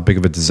system, how big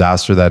of a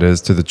disaster that is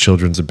to the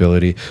children's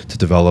ability to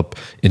develop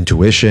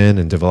intuition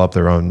and develop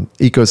their own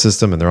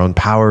ecosystem and their own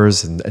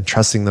powers and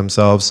trusting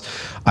themselves.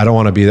 I don't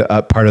want to be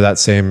a part of that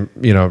same,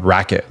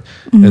 racket.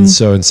 And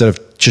so instead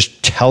of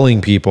just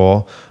telling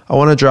people, I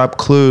want to drop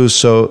clues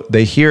so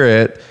they hear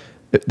it,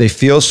 they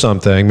feel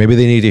something, maybe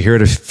they need to hear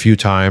it a few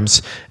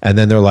times, and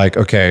then they're like,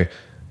 okay,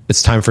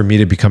 it's time for me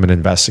to become an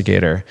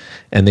investigator.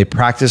 And they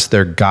practice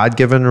their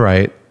God-given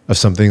right of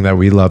something that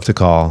we love to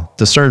call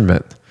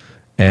discernment.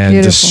 And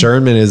beautiful.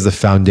 Discernment is the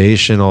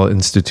foundational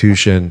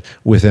institution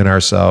within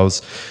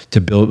ourselves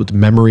to build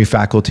memory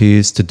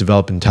faculties, to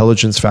develop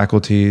intelligence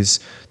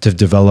faculties, to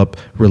develop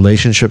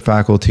relationship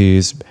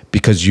faculties,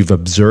 because you've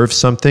observed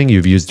something,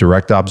 you've used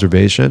direct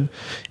observation.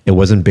 It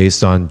wasn't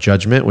based on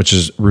judgment, which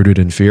is rooted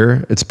in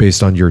fear. It's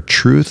based on your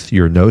truth,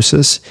 your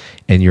gnosis,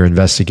 and your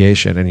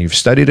investigation. And you've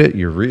studied it,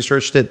 you've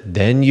researched it,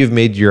 then you've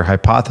made your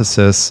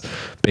hypothesis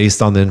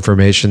based on the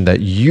information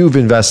that you've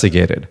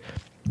investigated.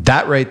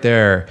 That right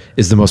there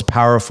is the most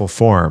powerful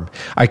form.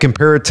 I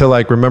compare it to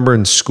remember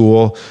in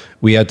school,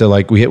 we had to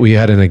we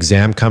had an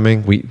exam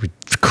coming. We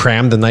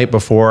crammed the night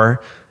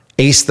before,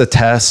 aced the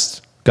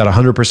test, got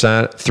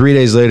 100%. 3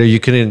 days later,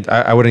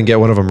 I wouldn't get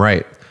one of them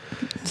right.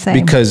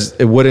 Same. Because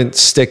it wouldn't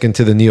stick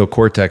into the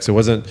neocortex. It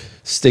wasn't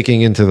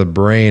sticking into the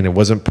brain. It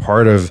wasn't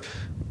part of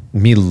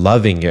me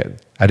loving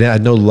it. I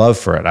had no love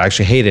for it. I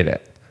actually hated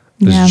it.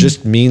 It was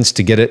just means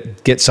to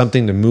get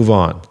something to move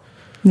on.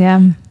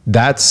 Yeah.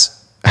 That's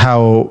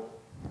how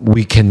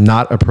we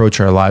cannot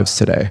approach our lives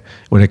today.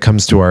 When it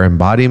comes to our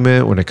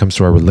embodiment, when it comes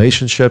to our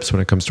relationships,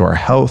 when it comes to our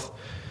health,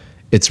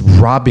 it's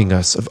robbing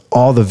us of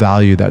all the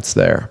value that's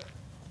there.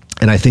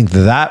 And I think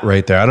that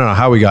right there, I don't know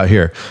how we got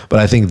here, but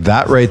I think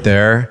that right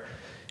there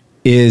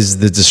is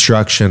the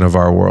destruction of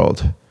our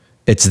world.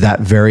 It's that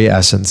very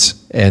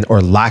essence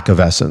or lack of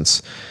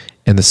essence.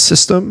 And the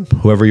system,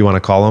 whoever you want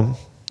to call them,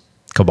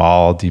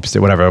 cabal, deep state,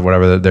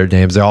 whatever their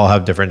names, they all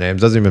have different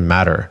names. Doesn't even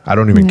matter. I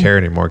don't even care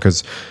anymore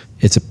because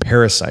it's a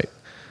parasite.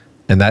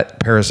 And that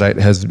parasite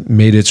has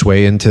made its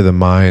way into the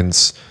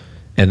minds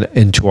and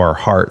into our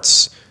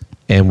hearts.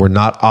 And we're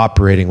not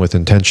operating with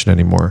intention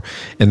anymore.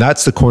 And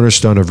that's the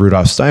cornerstone of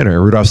Rudolf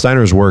Steiner. Rudolf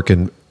Steiner's work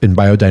in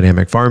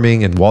biodynamic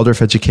farming and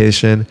Waldorf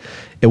education.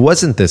 It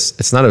wasn't this,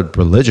 it's not a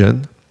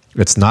religion.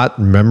 It's not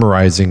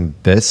memorizing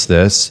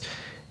this.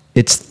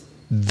 It's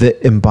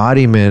the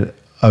embodiment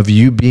of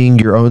you being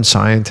your own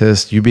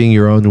scientist, you being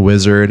your own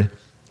wizard,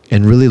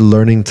 and really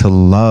learning to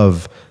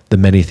love the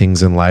many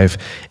things in life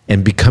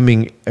and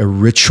becoming a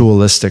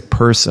ritualistic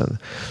person.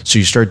 So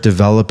you start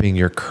developing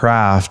your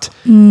craft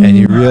and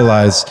you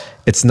realize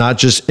it's not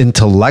just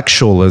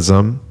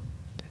intellectualism,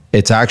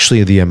 it's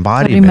actually the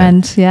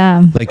embodiment.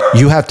 Yeah. Like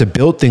you have to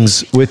build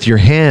things with your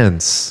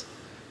hands.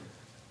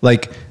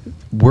 Like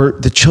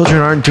the children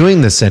aren't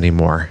doing this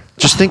anymore.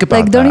 Just think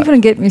about don't even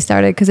get me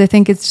started, because I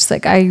think it's just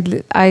like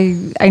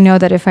I know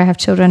that if I have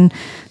children,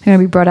 they're gonna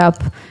be brought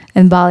up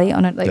in Bali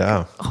on it, like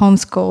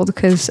homeschooled,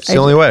 because it's the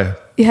only way.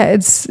 Yeah,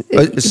 it's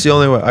the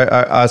only way.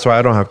 That's why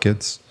I don't have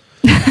kids.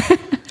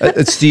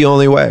 It's the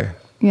only way.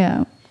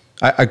 Yeah,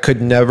 I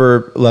could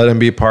never let them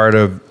be part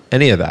of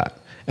any of that.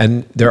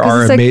 And there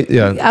are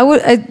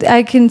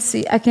I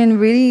can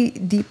really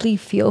deeply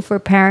feel for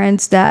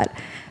parents that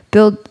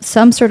build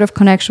some sort of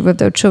connection with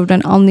their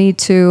children only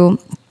to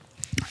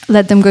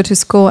let them go to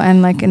school,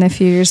 and like in a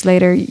few years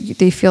later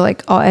they feel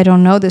like, oh, I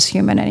don't know this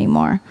human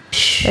anymore,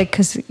 like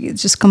because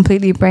it's just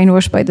completely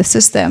brainwashed by the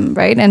system,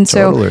 right? And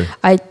so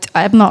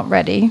I'm not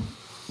ready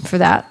for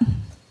that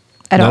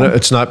at all.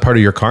 It's not part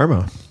of your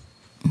karma.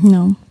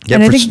 No.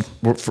 Yeah,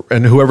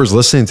 and whoever's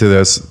listening to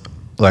this,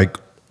 like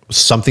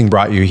something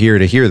brought you here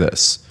to hear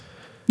this.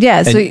 Yeah,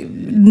 and so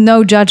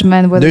no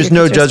judgment. There's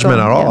no judgment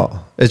at all.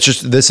 Yeah. It's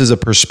just, this is a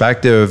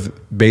perspective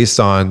based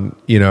on,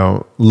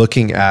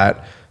 looking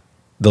at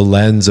the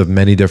lens of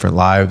many different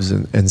lives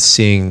and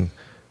seeing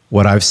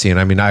what I've seen.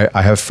 I mean,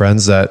 I have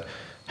friends that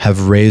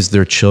have raised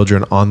their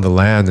children on the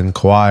land in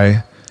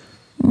Kauai,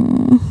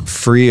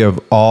 free of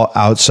all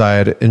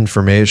outside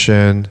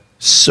information,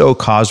 so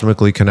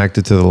cosmically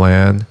connected to the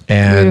land,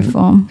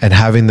 and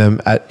having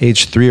them at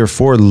age 3 or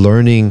 4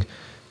 learning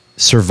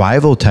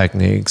survival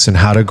techniques and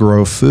how to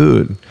grow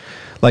food.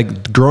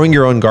 Like growing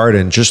your own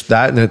garden, just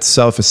that in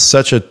itself is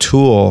such a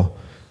tool,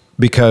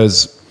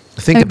 because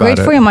think about it.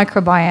 Great for your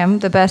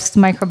microbiome, the best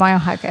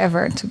microbiome hack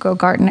ever, to go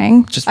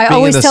gardening. I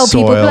always tell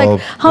people, like,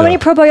 how many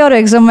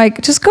probiotics? I'm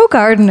like, just go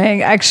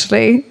gardening,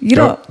 actually.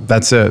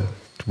 That's it.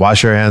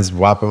 Wash your hands,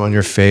 whop them on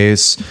your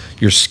face.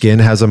 Your skin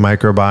has a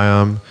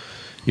microbiome.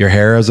 Your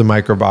hair has a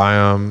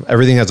microbiome.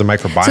 Everything has a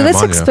microbiome. So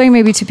let's explain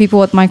maybe to people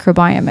what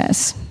microbiome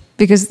is.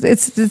 Because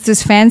it's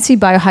this fancy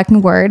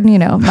biohacking word,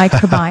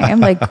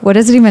 microbiome. Like, what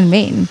does it even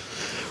mean?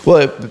 Well,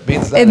 it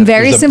means that in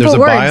very simple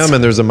words. There's a biome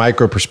and there's a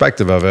micro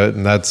perspective of it,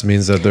 and that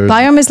means that there's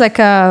biome is like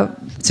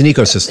it's an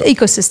ecosystem.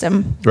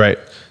 Ecosystem, right?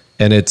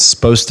 And it's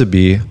supposed to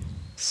be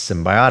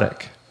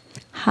symbiotic.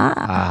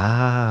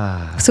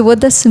 So what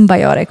does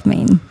symbiotic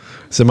mean?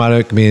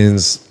 Symbiotic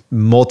means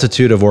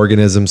multitude of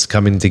organisms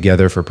coming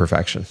together for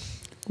perfection.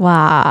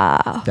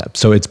 Wow. Yeah,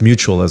 so it's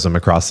mutualism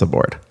across the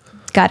board.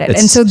 Got it.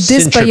 And so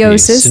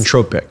dysbiosis,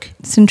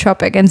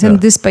 syntropic, and so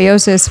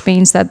dysbiosis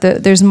means that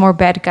there's more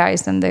bad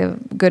guys than the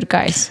good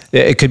guys.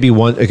 It could be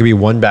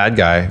one bad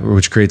guy,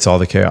 which creates all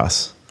the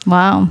chaos.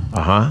 Wow.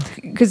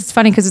 Because it's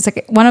funny, because it's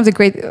like one of the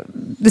great.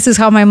 This is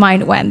how my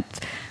mind went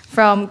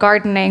from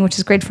gardening, which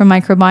is great for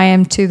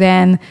microbiome, to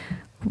then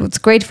what's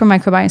great for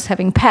microbiome is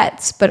having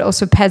pets, but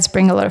also pets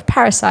bring a lot of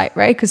parasite,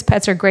 right? Because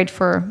pets are great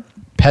for.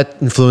 Pet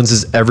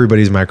influences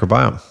everybody's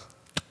microbiome.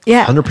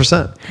 Yeah,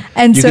 100%.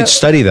 And you could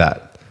study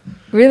that.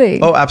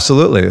 Really? Oh,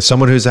 absolutely.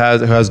 Someone who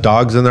has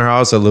dogs in their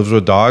house, that lives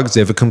with dogs,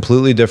 they have a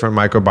completely different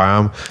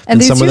microbiome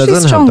than someone that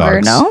doesn't have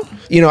dogs.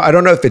 No? I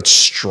don't know if it's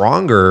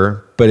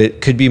stronger, but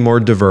it could be more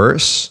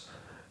diverse.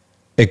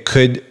 It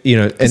could,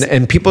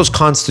 and people's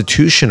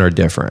constitution are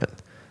different.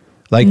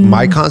 Like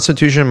my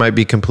constitution might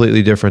be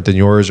completely different than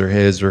yours or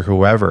his or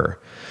whoever.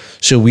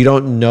 So we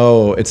don't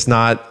know.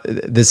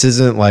 This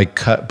isn't like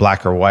cut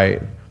black or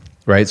white.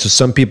 Right. So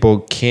some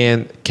people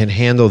can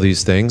handle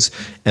these things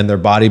and their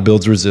body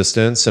builds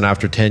resistance. And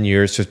after 10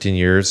 years, 15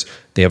 years,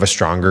 they have a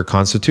stronger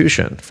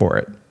constitution for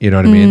it. You know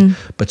what I mean?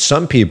 But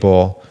some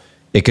people,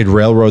 it could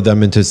railroad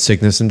them into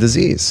sickness and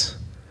disease.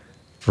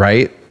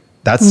 Right.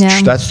 That's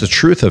the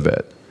truth of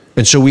it.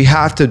 And so we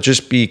have to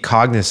just be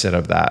cognizant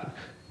of that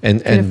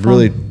and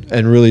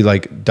really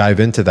like dive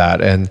into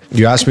that. And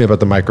you asked me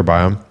about the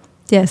microbiome.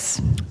 Yes.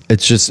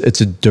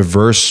 It's a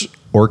diverse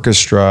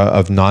orchestra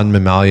of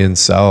non-mammalian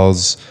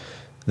cells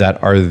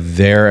that are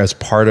there as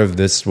part of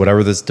this,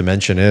 whatever this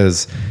dimension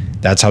is.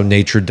 That's how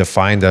nature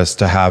defined us,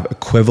 to have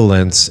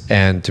equivalence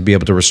and to be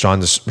able to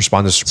respond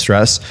to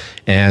stress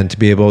and to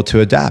be able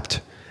to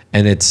adapt.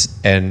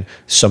 and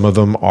some of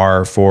them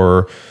are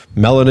for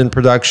melanin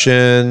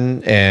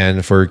production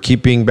and for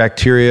keeping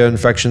bacteria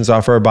infections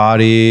off our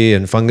body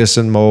and fungus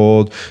and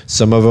mold.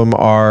 Some of them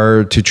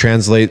are to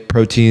translate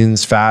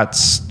proteins,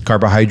 fats,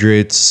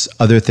 carbohydrates,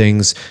 other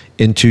things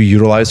into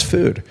utilized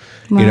food,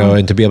 you know,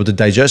 and to be able to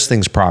digest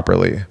things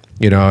properly,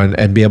 you know,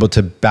 and be able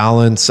to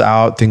balance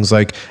out things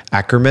like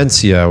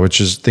Akkermansia,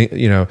 which is,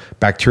 you know,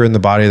 bacteria in the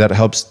body that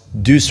helps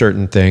do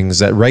certain things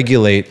that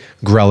regulate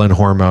ghrelin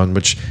hormone,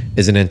 which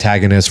is an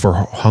antagonist for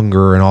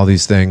hunger and all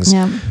these things.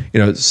 Yeah. You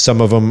know,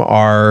 some of them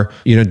are,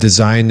 you know,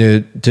 designed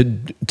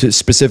to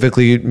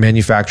specifically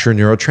manufacture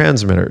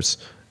neurotransmitters,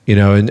 you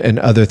know, and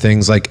other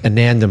things like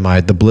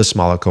anandamide, the bliss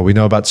molecule. We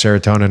know about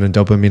serotonin and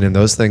dopamine and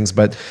those things,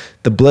 but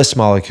the bliss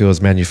molecule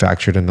is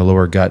manufactured in the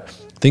lower gut.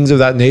 Things of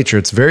that nature.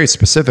 It's very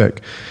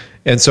specific.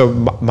 And so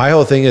my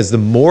whole thing is the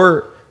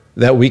more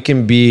that we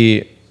can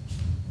be,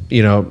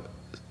 you know,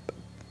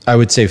 I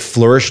would say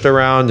flourished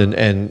around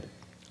and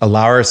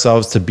allow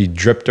ourselves to be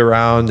dripped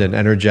around and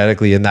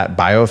energetically in that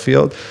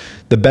biofield,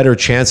 the better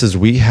chances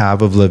we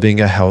have of living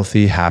a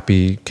healthy,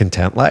 happy,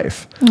 content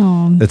life.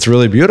 It's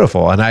really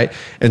beautiful.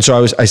 And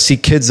so I see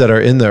kids that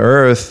are in the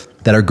earth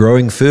that are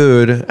growing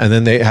food, and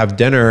then they have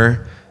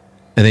dinner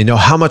and they know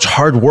how much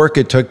hard work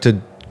it took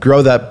to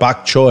grow that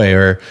bok choy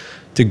or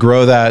to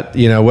grow that,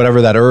 you know,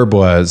 whatever that herb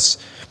was.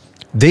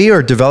 They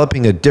are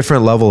developing a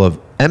different level of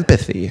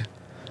empathy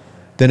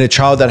than a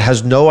child that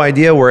has no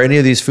idea where any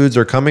of these foods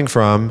are coming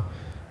from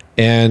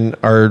and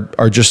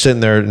are just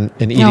sitting there and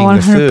eating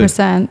the food.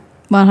 100%.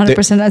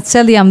 100%. I'd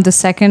say I'm the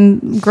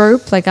second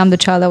group. Like I'm the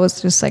child that was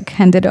just like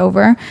handed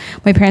over.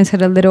 My parents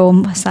had a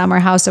little summer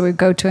house that we'd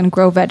go to and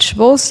grow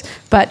vegetables,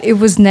 but it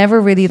was never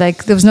really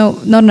like, there was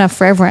not enough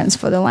reverence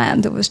for the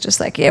land. It was just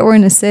like, yeah, we're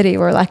in a city.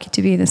 We're lucky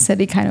to be in a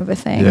city kind of a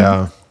thing.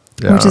 Yeah.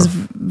 Which is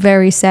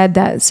very sad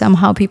that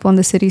somehow people in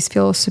the cities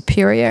feel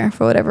superior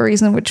for whatever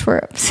reason, which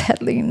we're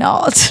sadly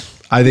not.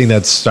 I think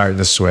that's starting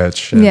to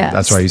switch. And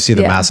that's why you see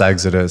the mass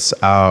exodus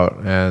out.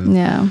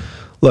 And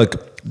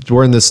look,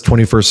 we're in this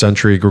 21st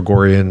century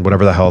Gregorian,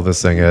 whatever the hell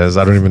this thing is.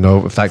 I don't even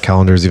know if that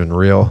calendar is even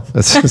real.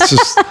 It's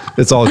just,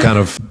 it's all kind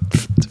of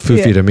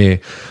foofy to me.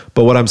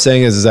 But what I'm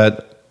saying is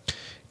that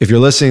if you're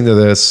listening to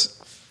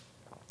this,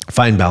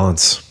 find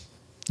balance.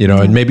 You know,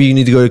 and maybe you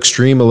need to go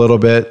extreme a little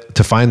bit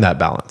to find that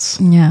balance.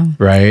 Yeah.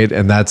 Right.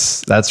 And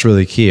that's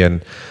really key.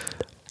 And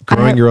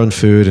growing your own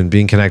food and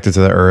being connected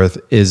to the earth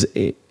is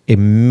a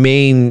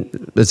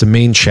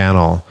main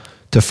channel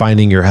to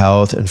finding your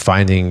health and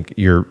finding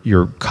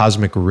your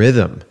cosmic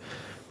rhythm.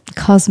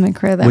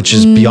 Cosmic rhythm. Which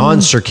is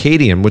beyond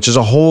circadian, which is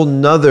a whole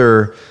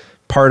nother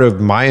part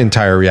of my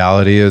entire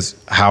reality is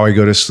how I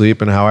go to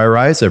sleep and how I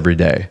rise every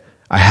day.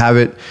 I have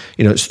it,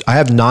 you know, I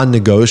have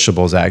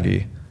non-negotiables,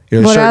 Aggie.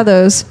 You know, what are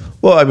those?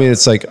 Well, I mean,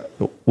 it's like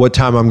what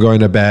time I'm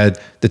going to bed,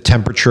 the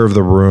temperature of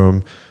the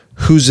room,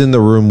 who's in the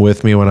room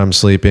with me when I'm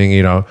sleeping.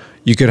 You know,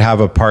 you could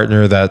have a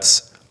partner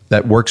that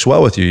works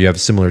well with you. You have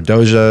similar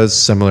doshas,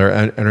 similar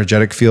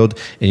energetic field,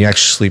 and you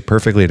actually sleep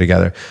perfectly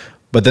together.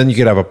 But then you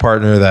could have a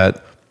partner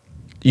that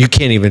you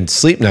can't even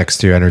sleep next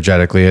to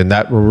energetically, and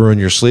that will ruin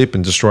your sleep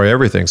and destroy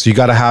everything. So you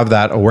got to have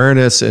that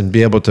awareness and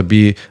be able to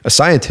be a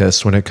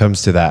scientist when it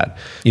comes to that.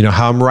 You know,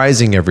 how I'm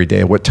rising every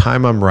day, what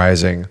time I'm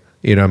rising.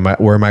 You know,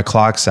 where my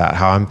clock's at,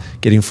 how I'm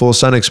getting full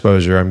sun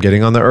exposure, I'm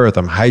getting on the earth,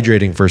 I'm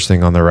hydrating first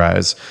thing on the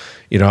rise.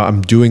 You know, I'm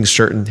doing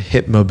certain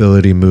hip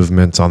mobility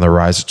movements on the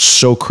rise. It's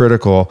so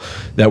critical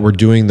that we're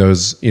doing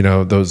those, you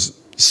know, those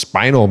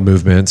spinal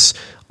movements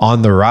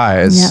on the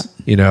rise,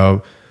 you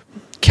know,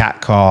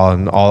 cat call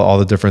and all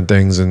the different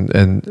things.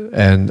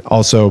 And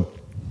also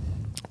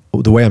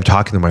the way I'm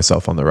talking to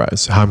myself on the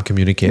rise, how I'm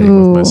communicating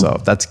with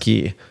myself, that's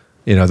key.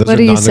 You know, those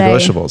are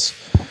non-negotiables.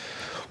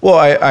 Well,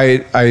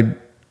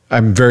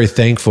 I'm very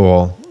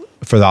thankful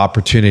for the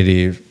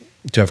opportunity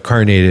to have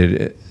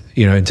carnated,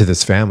 you know, into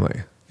this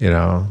family, you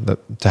know,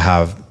 to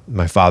have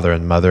my father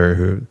and mother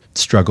who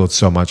struggled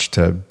so much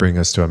to bring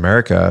us to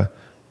America.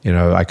 You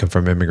know, I come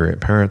from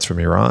immigrant parents from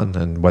Iran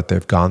and what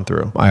they've gone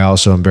through. I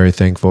also am very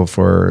thankful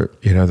for,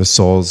 you know, the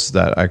souls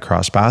that I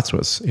cross paths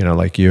with, you know,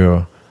 like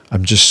you.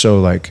 I'm just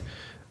so like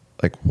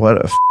what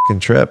a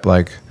fucking trip.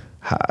 Like,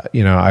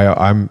 you know,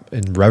 I'm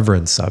in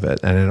reverence of it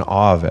and in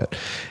awe of it.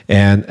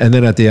 And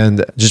then at the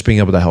end, just being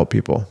able to help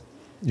people,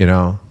 you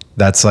know,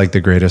 that's like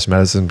the greatest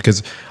medicine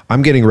because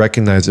I'm getting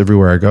recognized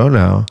everywhere I go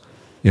now,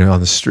 you know, on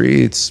the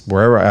streets,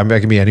 wherever I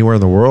can be anywhere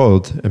in the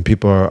world. And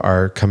people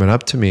are coming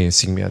up to me,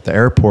 seeing me at the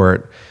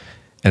airport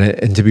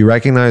and to be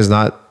recognized,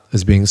 not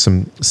as being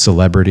some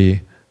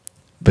celebrity,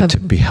 but to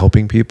be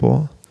helping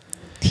people.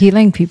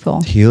 Healing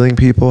people,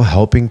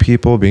 helping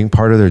people, being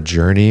part of their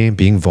journey,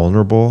 being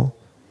vulnerable,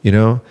 you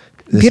know.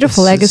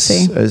 Beautiful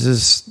legacy. It's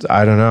just,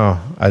 I don't know.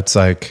 It's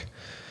like,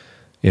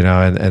 you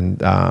know,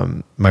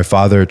 and my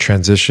father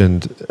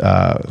transitioned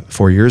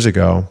 4 years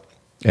ago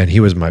and he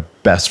was my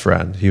best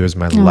friend. He was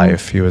my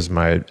life. He was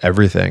my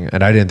everything.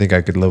 And I didn't think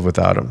I could live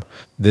without him.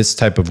 This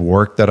type of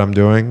work that I'm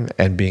doing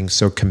and being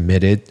so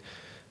committed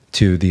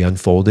to the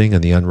unfolding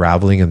and the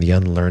unraveling and the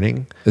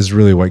unlearning is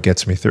really what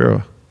gets me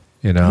through,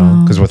 you know,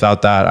 because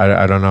without that,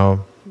 I don't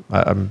know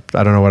I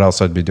don't know what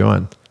else I'd be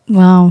doing.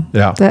 Wow.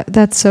 Yeah.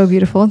 That's so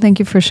beautiful. Thank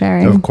you for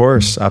sharing. Of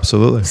course.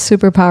 Absolutely.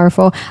 Super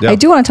powerful. Yeah. I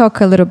do want to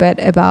talk a little bit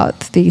about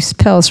these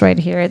pills right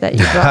here that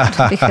you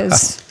brought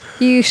because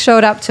you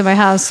showed up to my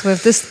house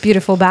with this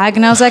beautiful bag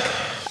and I was like,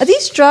 are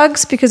these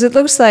drugs? Because it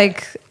looks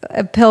like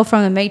a pill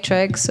from the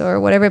Matrix or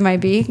whatever it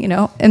might be, you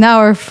know. In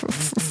our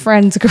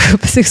friends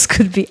group, this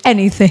could be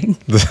anything.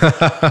 Is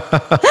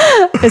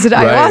it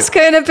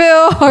ayahuasca in a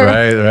pill? Or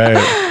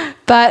Right.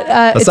 But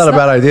that's not a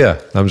bad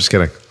idea. I'm just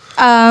kidding.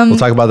 We'll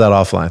talk about that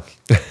offline.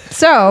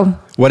 So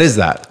what is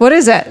that? What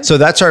is it? So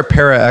that's our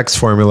Para X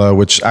formula,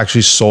 which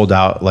actually sold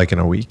out like in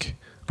a week.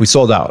 We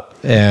sold out.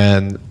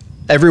 And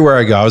everywhere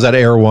I go, I was at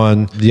Air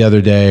One the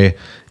other day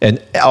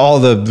and all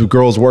the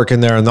girls working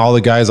there and all the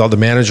guys, all the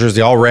managers,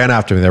 they all ran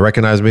after me. They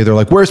recognized me. They're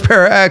like, where's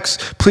Para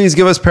X? Please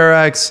give us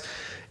Para X.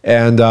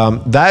 And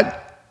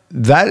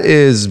that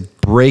is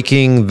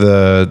breaking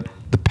the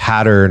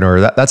pattern, or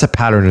that's a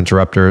pattern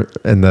interrupter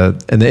in the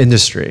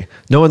industry.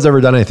 No one's ever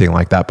done anything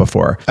like that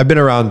before. I've been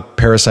around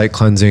parasite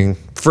cleansing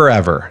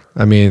forever.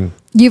 I mean,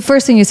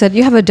 first thing you said,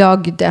 you have a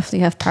dog, you definitely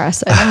have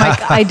parasite. I'm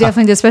like, I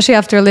definitely do, especially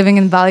after living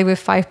in Bali with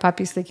 5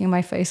 puppies licking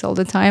my face all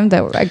the time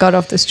that I got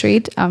off the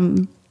street.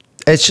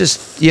 It's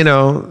just, you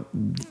know,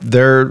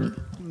 they're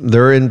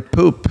in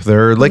poop,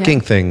 they're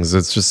licking things.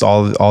 It's just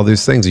all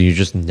these things, and you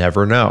just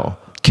never know.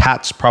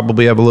 Cats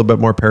probably have a little bit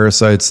more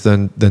parasites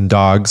than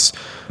dogs.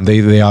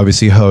 They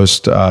obviously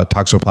host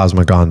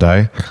Toxoplasma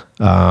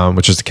gondii,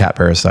 which is a cat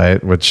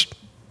parasite, which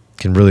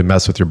can really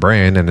mess with your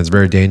brain and is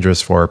very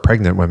dangerous for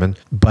pregnant women.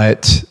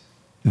 But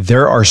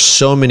there are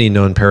so many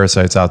known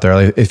parasites out there.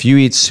 Like if you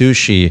eat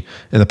sushi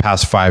in the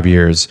past 5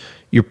 years,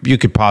 you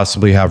could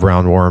possibly have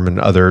roundworm and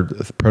other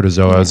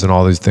protozoas and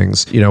all these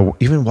things. You know,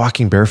 even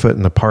walking barefoot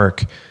in the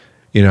park,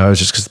 you know, it's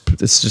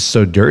just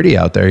so dirty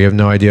out there. You have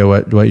no idea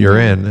what you're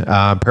in.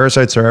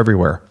 Parasites are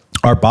everywhere.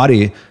 Our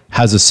body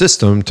has a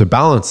system to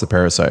balance the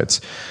parasites,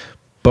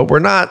 but we're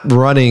not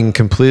running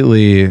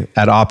completely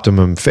at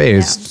optimum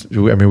phase.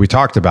 Yeah. I mean, we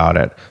talked about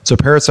it. So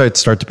parasites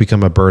start to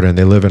become a burden.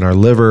 They live in our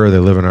liver, they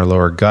live in our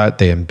lower gut,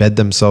 they embed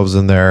themselves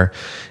in there,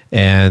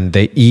 and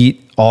they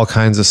eat all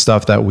kinds of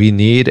stuff that we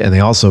need, and they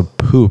also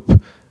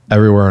poop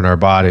everywhere in our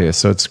body.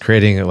 So it's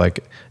creating like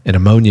an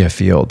ammonia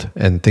field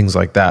and things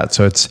like that.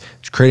 So it's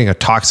creating a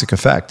toxic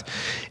effect.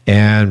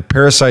 And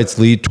parasites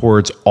lead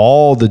towards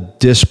all the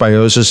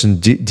dysbiosis and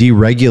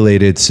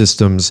deregulated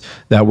systems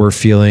that we're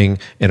feeling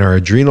in our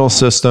adrenal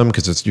system,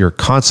 because you're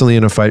constantly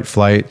in a fight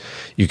flight.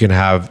 You can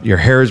have your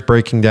hair is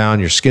breaking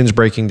down, your skin's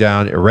breaking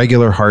down,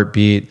 irregular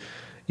heartbeat,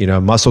 you know,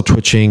 muscle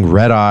twitching,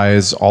 red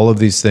eyes, all of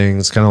these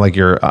things, kind of like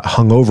you're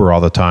hungover all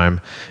the time.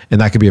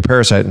 And that could be a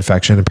parasite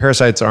infection. And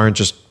parasites aren't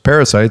just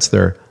parasites.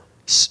 They're,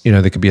 you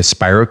know, they could be a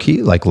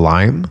spirochete like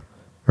Lyme,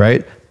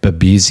 right?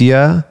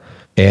 Babesia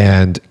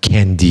and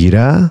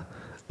Candida.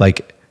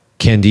 Like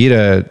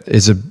Candida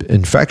is an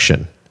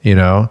infection, you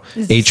know.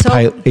 H.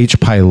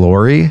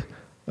 pylori,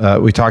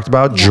 we talked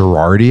about.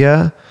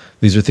 Giardia.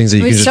 These are things that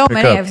you can just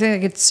pick up. I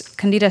think it's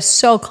Candida is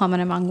so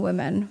common among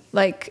women.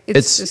 Like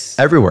it's just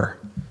everywhere.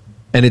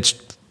 And it's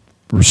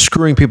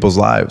screwing people's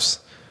lives.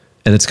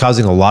 And it's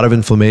causing a lot of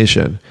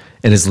inflammation.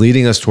 And it's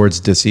leading us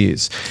towards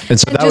disease. And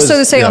so that just so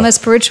to say, on the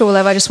spiritual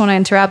level, I just want to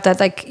interrupt that.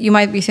 Like you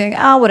might be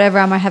thinking, whatever,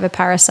 I might have a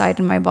parasite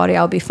in my body,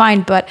 I'll be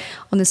fine. But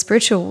on the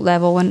spiritual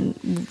level, when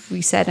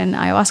we said in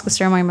ayahuasca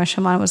ceremony, my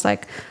shaman was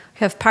like,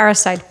 you have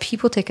parasite,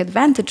 people take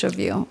advantage of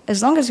you.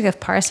 As long as you have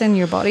parasite in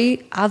your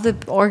body, other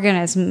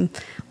organism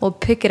will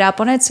pick it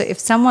up on it. So if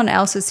someone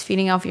else is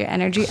feeding off your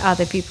energy,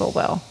 other people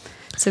will.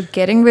 So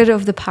getting rid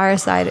of the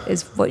parasite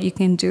is what you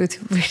can do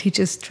to really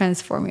just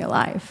transform your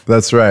life.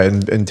 That's right,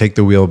 and take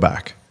the wheel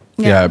back.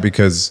 Yeah,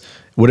 because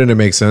wouldn't it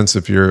make sense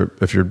if you're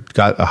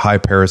got a high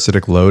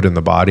parasitic load in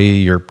the body,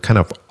 you're kind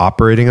of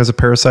operating as a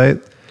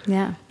parasite?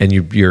 Yeah.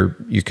 And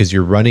because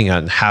you're running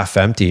on half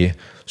empty,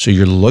 so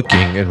you're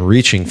looking and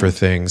reaching for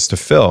things to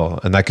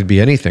fill, and that could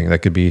be anything. That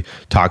could be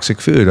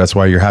toxic food. That's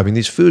why you're having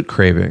these food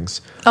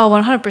cravings. Oh,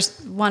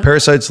 100%.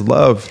 Parasites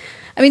love.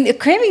 I mean, the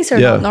cravings are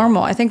not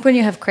normal. I think when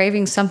you have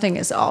cravings, something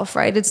is off,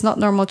 right? It's not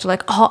normal to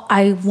like,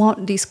 I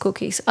want these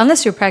cookies.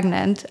 Unless you're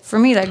pregnant. For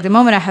me, like the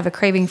moment I have a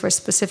craving for a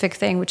specific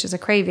thing, which is a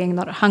craving,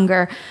 not a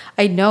hunger,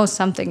 I know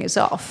something is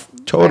off.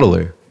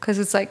 Totally. Because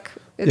it's like...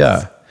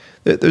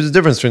 There's a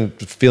difference between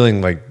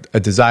feeling like a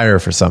desire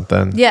for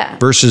something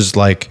versus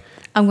like...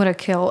 I'm going to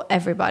kill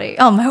everybody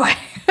on my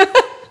way.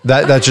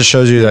 that just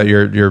shows you that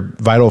your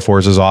vital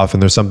force is off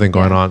and there's something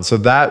going on. So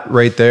that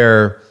right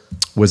there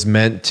was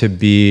meant to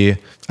be...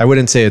 I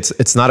wouldn't say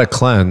it's not a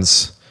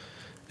cleanse.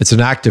 It's an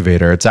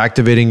activator. It's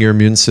activating your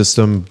immune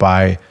system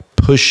by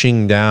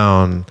pushing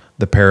down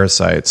the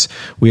parasites.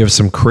 We have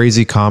some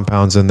crazy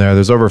compounds in there.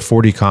 There's over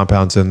 40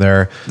 compounds in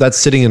there. That's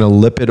sitting in a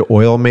lipid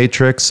oil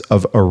matrix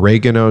of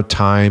oregano,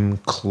 thyme,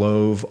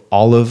 clove,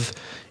 olive,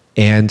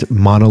 and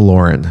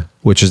monolaurin,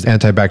 which is an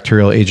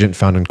antibacterial agent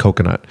found in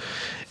coconut.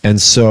 And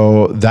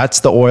so that's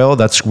the oil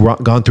that's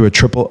gone through a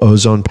triple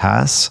ozone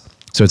pass.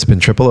 So it's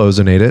been triple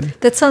ozonated.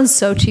 That sounds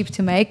so cheap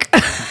to make.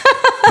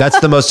 That's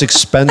the most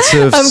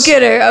expensive. I'm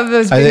kidding. I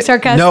was being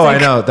sarcastic. No, I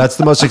know. That's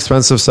the most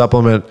expensive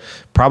supplement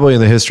probably in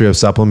the history of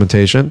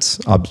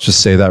supplementations. I'll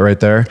just say that right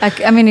there.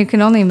 I mean, you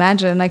can only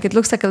imagine. Like, it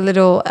looks like a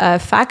little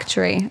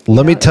factory.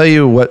 Let me tell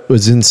you what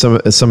was in some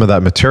of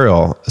that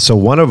material. So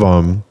one of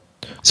them,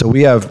 so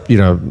we have,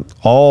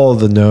 all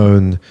the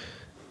known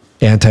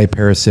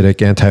anti-parasitic,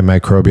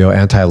 antimicrobial,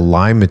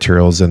 anti-Lyme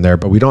materials in there,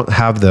 but we don't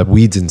have the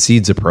weeds and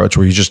seeds approach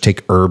where you just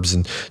take herbs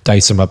and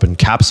dice them up and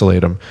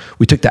encapsulate them.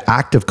 We took the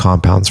active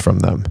compounds from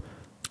them.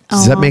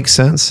 Does that make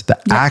sense? The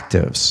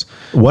actives.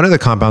 One of the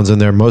compounds in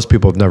there most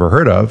people have never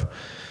heard of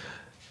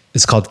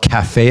is called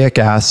caffeic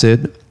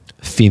acid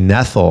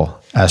phenethyl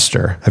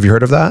ester. Have you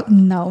heard of that?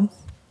 No.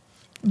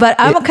 But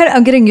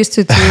I'm getting used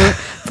to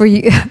for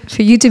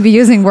you to be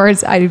using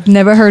words I've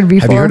never heard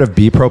before. Have you heard of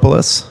bee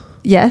propolis?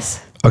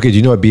 Yes. Okay, do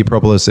you know what bee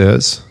propolis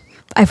is?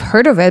 I've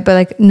heard of it, but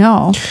like,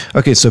 no.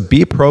 Okay, so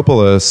bee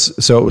propolis,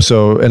 so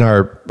on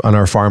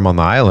our farm on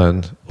the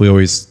island, we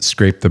always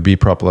scrape the bee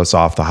propolis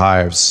off the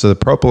hives. So the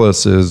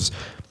propolis is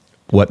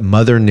what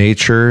Mother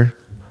Nature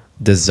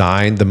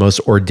designed, the most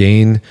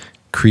ordained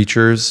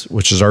creatures,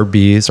 which is our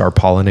bees, our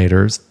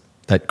pollinators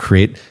that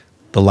create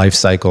the life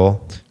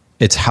cycle.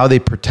 It's how they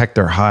protect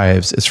their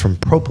hives is from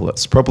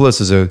propolis.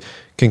 Propolis is a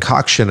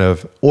concoction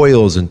of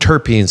oils and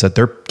terpenes that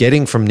they're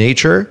getting from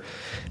nature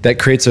that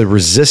creates a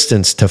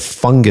resistance to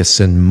fungus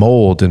and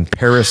mold and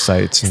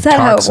parasites and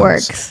toxins. Is that how it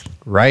works?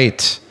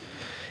 Right.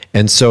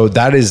 And so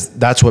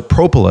that's what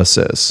propolis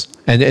is.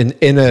 And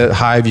in a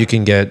hive, you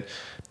can get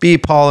bee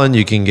pollen,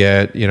 you can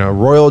get,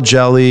 royal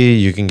jelly,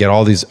 you can get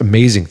all these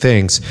amazing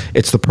things.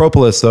 It's the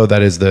propolis though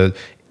that is the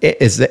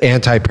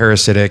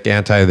anti-parasitic,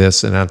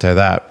 anti-this and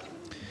anti-that.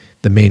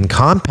 The main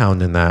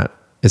compound in that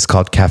is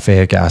called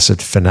caffeic acid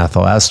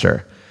phenethyl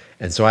ester.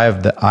 And so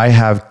I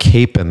have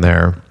CAPE in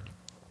there.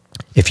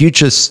 If you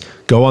just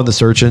go on the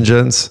search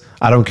engines,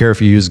 I don't care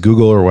if you use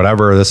Google or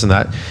whatever, or this and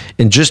that,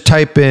 and just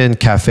type in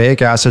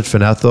caffeic acid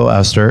phenethyl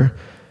ester,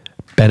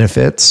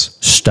 benefits,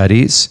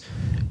 studies,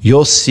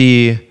 you'll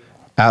see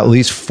at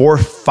least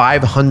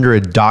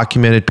 500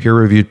 documented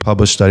peer-reviewed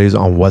published studies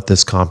on what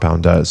this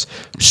compound does.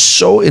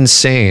 So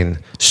insane,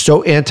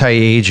 so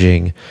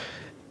anti-aging,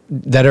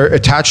 that are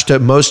attached to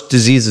most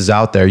diseases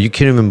out there. You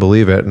can't even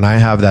believe it. And I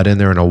have that in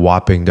there in a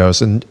whopping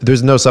dose. And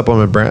there's no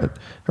supplement brand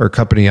or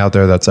company out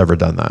there that's ever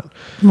done that.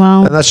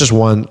 Wow. And that's just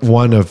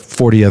one of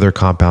 40 other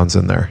compounds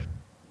in there.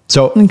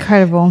 So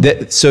incredible.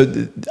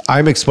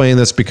 I'm explaining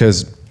this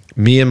because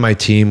me and my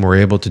team were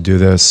able to do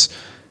this,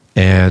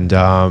 and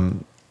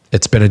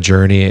it's been a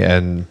journey,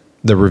 and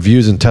the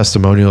reviews and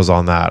testimonials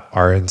on that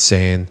are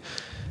insane.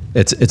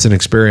 It's an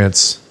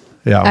experience.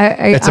 Yeah.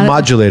 It's a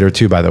modulator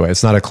too, by the way.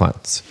 It's not a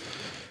cleanse.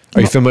 Are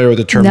you familiar with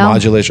the term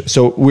modulation?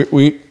 So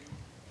we're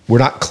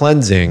not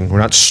cleansing, we're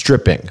not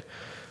stripping.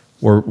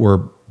 We're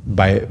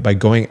by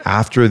going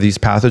after these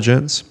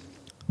pathogens,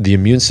 the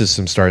immune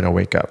system's starting to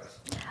wake up.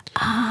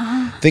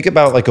 Think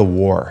about like a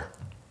war.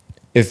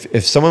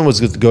 If someone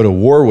was to go to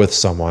war with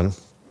someone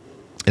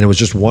and it was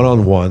just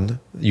one-on-one,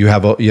 you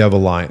have a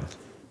line,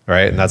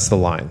 right? And that's the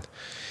line.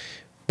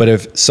 But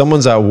if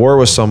someone's at war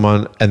with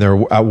someone and they're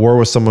at war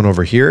with someone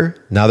over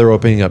here, now they're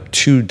opening up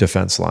 2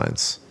 defense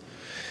lines.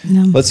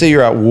 No. Let's say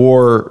you're at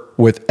war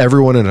with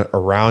everyone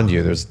around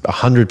you. There's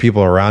 100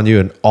 people around you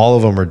and all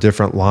of them are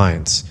different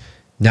lines.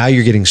 Now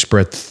you're getting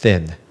spread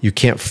thin. You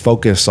can't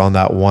focus on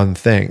that one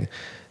thing.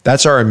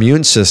 That's our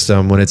immune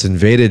system when it's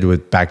invaded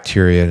with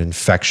bacteria and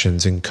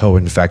infections and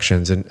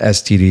co-infections and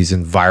STDs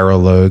and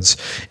viral loads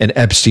and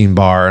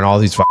Epstein-Barr and all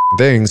these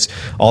things.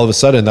 All of a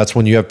sudden, that's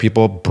when you have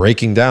people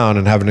breaking down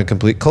and having a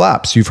complete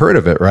collapse. You've heard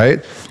of it,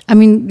 right? I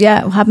mean,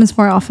 yeah, it happens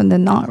more often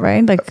than not,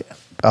 right? Like,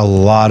 a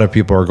lot of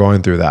people are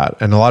going through that.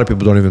 And a lot of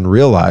people don't even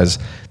realize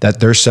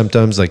that their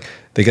symptoms, like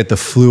they get the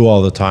flu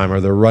all the time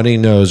or their runny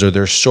nose or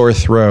their sore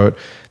throat.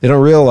 They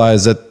don't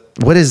realize that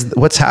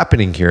what's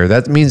happening here.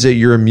 That means that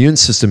your immune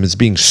system is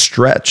being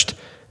stretched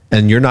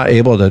and you're not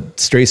able to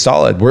stay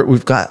solid.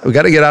 We've got to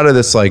get out of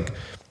this like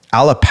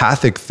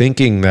allopathic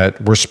thinking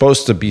that we're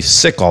supposed to be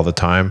sick all the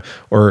time,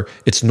 or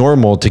it's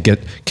normal to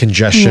get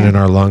congestion in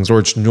our lungs, or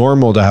it's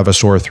normal to have a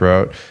sore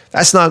throat.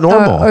 That's not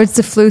normal. Or it's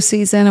the flu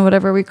season or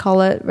whatever we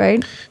call it,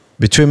 right?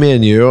 Between me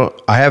and you,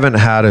 I haven't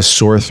had a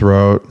sore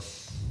throat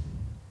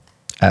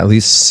at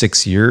least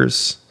 6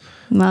 years.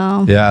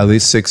 No. Yeah, at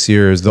least 6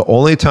 years. The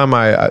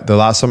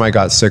last time I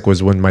got sick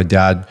was when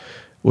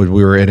we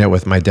were in it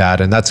with my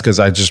dad. And that's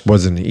because I just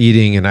wasn't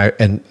eating,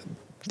 and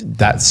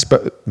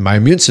my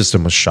immune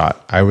system was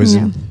shot. I was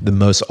in the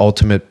most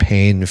ultimate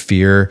pain,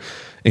 fear,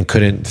 and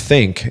couldn't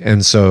think.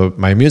 And so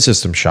my immune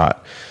system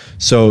shot.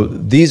 So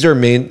these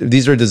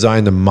are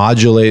designed to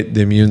modulate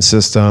the immune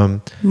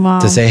system,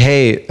 to say,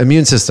 hey,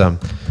 immune system,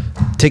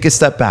 take a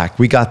step back.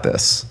 We got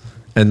this.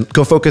 And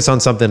go focus on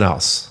something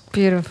else.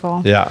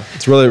 Beautiful. Yeah.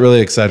 It's really, really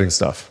exciting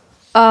stuff.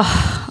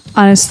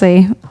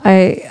 Honestly,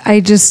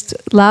 I just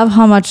love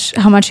how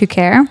much you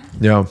care.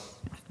 Yeah.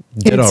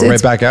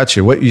 Right back at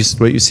you. What you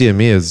see in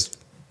me is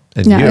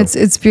and yeah, you.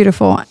 it's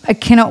beautiful. I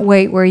cannot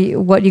wait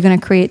what you're going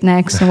to create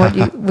next and what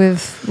you with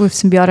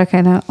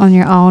Symbiotica on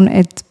your own.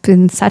 It's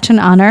been such an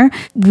honor.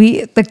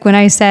 When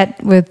I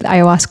sat with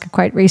ayahuasca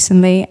quite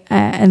recently,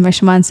 and my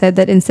shaman said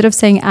that instead of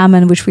saying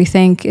amen, which we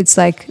think it's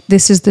like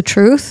this is the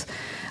truth,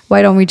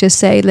 why don't we just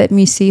say, let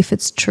me see if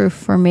it's true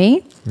for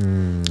me?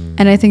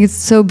 And I think it's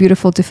so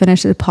beautiful to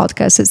finish the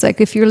podcast. It's like,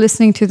 if you're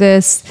listening to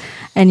this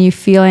and you're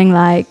feeling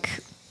like,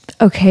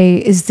 okay,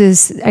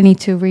 I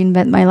need to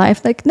reinvent my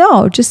life. Like,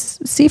 no,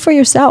 just see for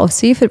yourself.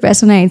 See if it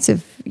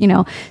resonates.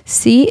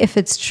 See if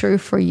it's true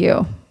for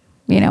you.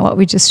 What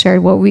we just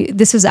shared,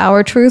 this is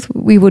our truth.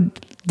 We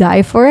would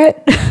die for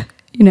it,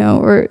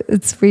 or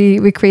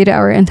we create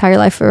our entire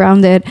life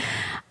around it.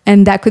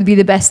 And that could be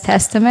the best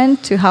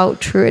testament to how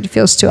true it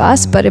feels to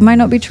us, but it might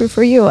not be true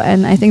for you.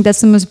 And I think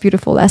that's the most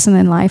beautiful lesson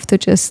in life, to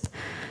just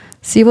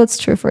see what's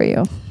true for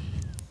you.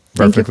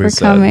 Thank you for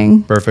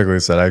coming. Perfectly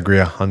said. I agree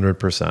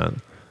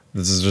 100%.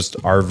 This is just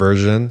our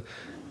version.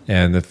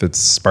 And if it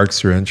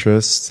sparks your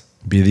interest,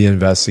 be the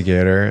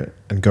investigator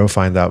and go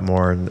find out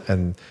more.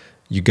 And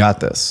you got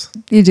this.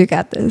 You do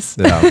got this.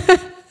 Yeah.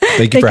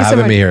 Thank you for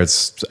having me here.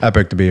 It's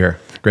epic to be here.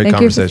 Great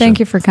conversation.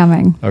 Thank you for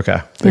coming. Okay.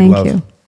 Big love.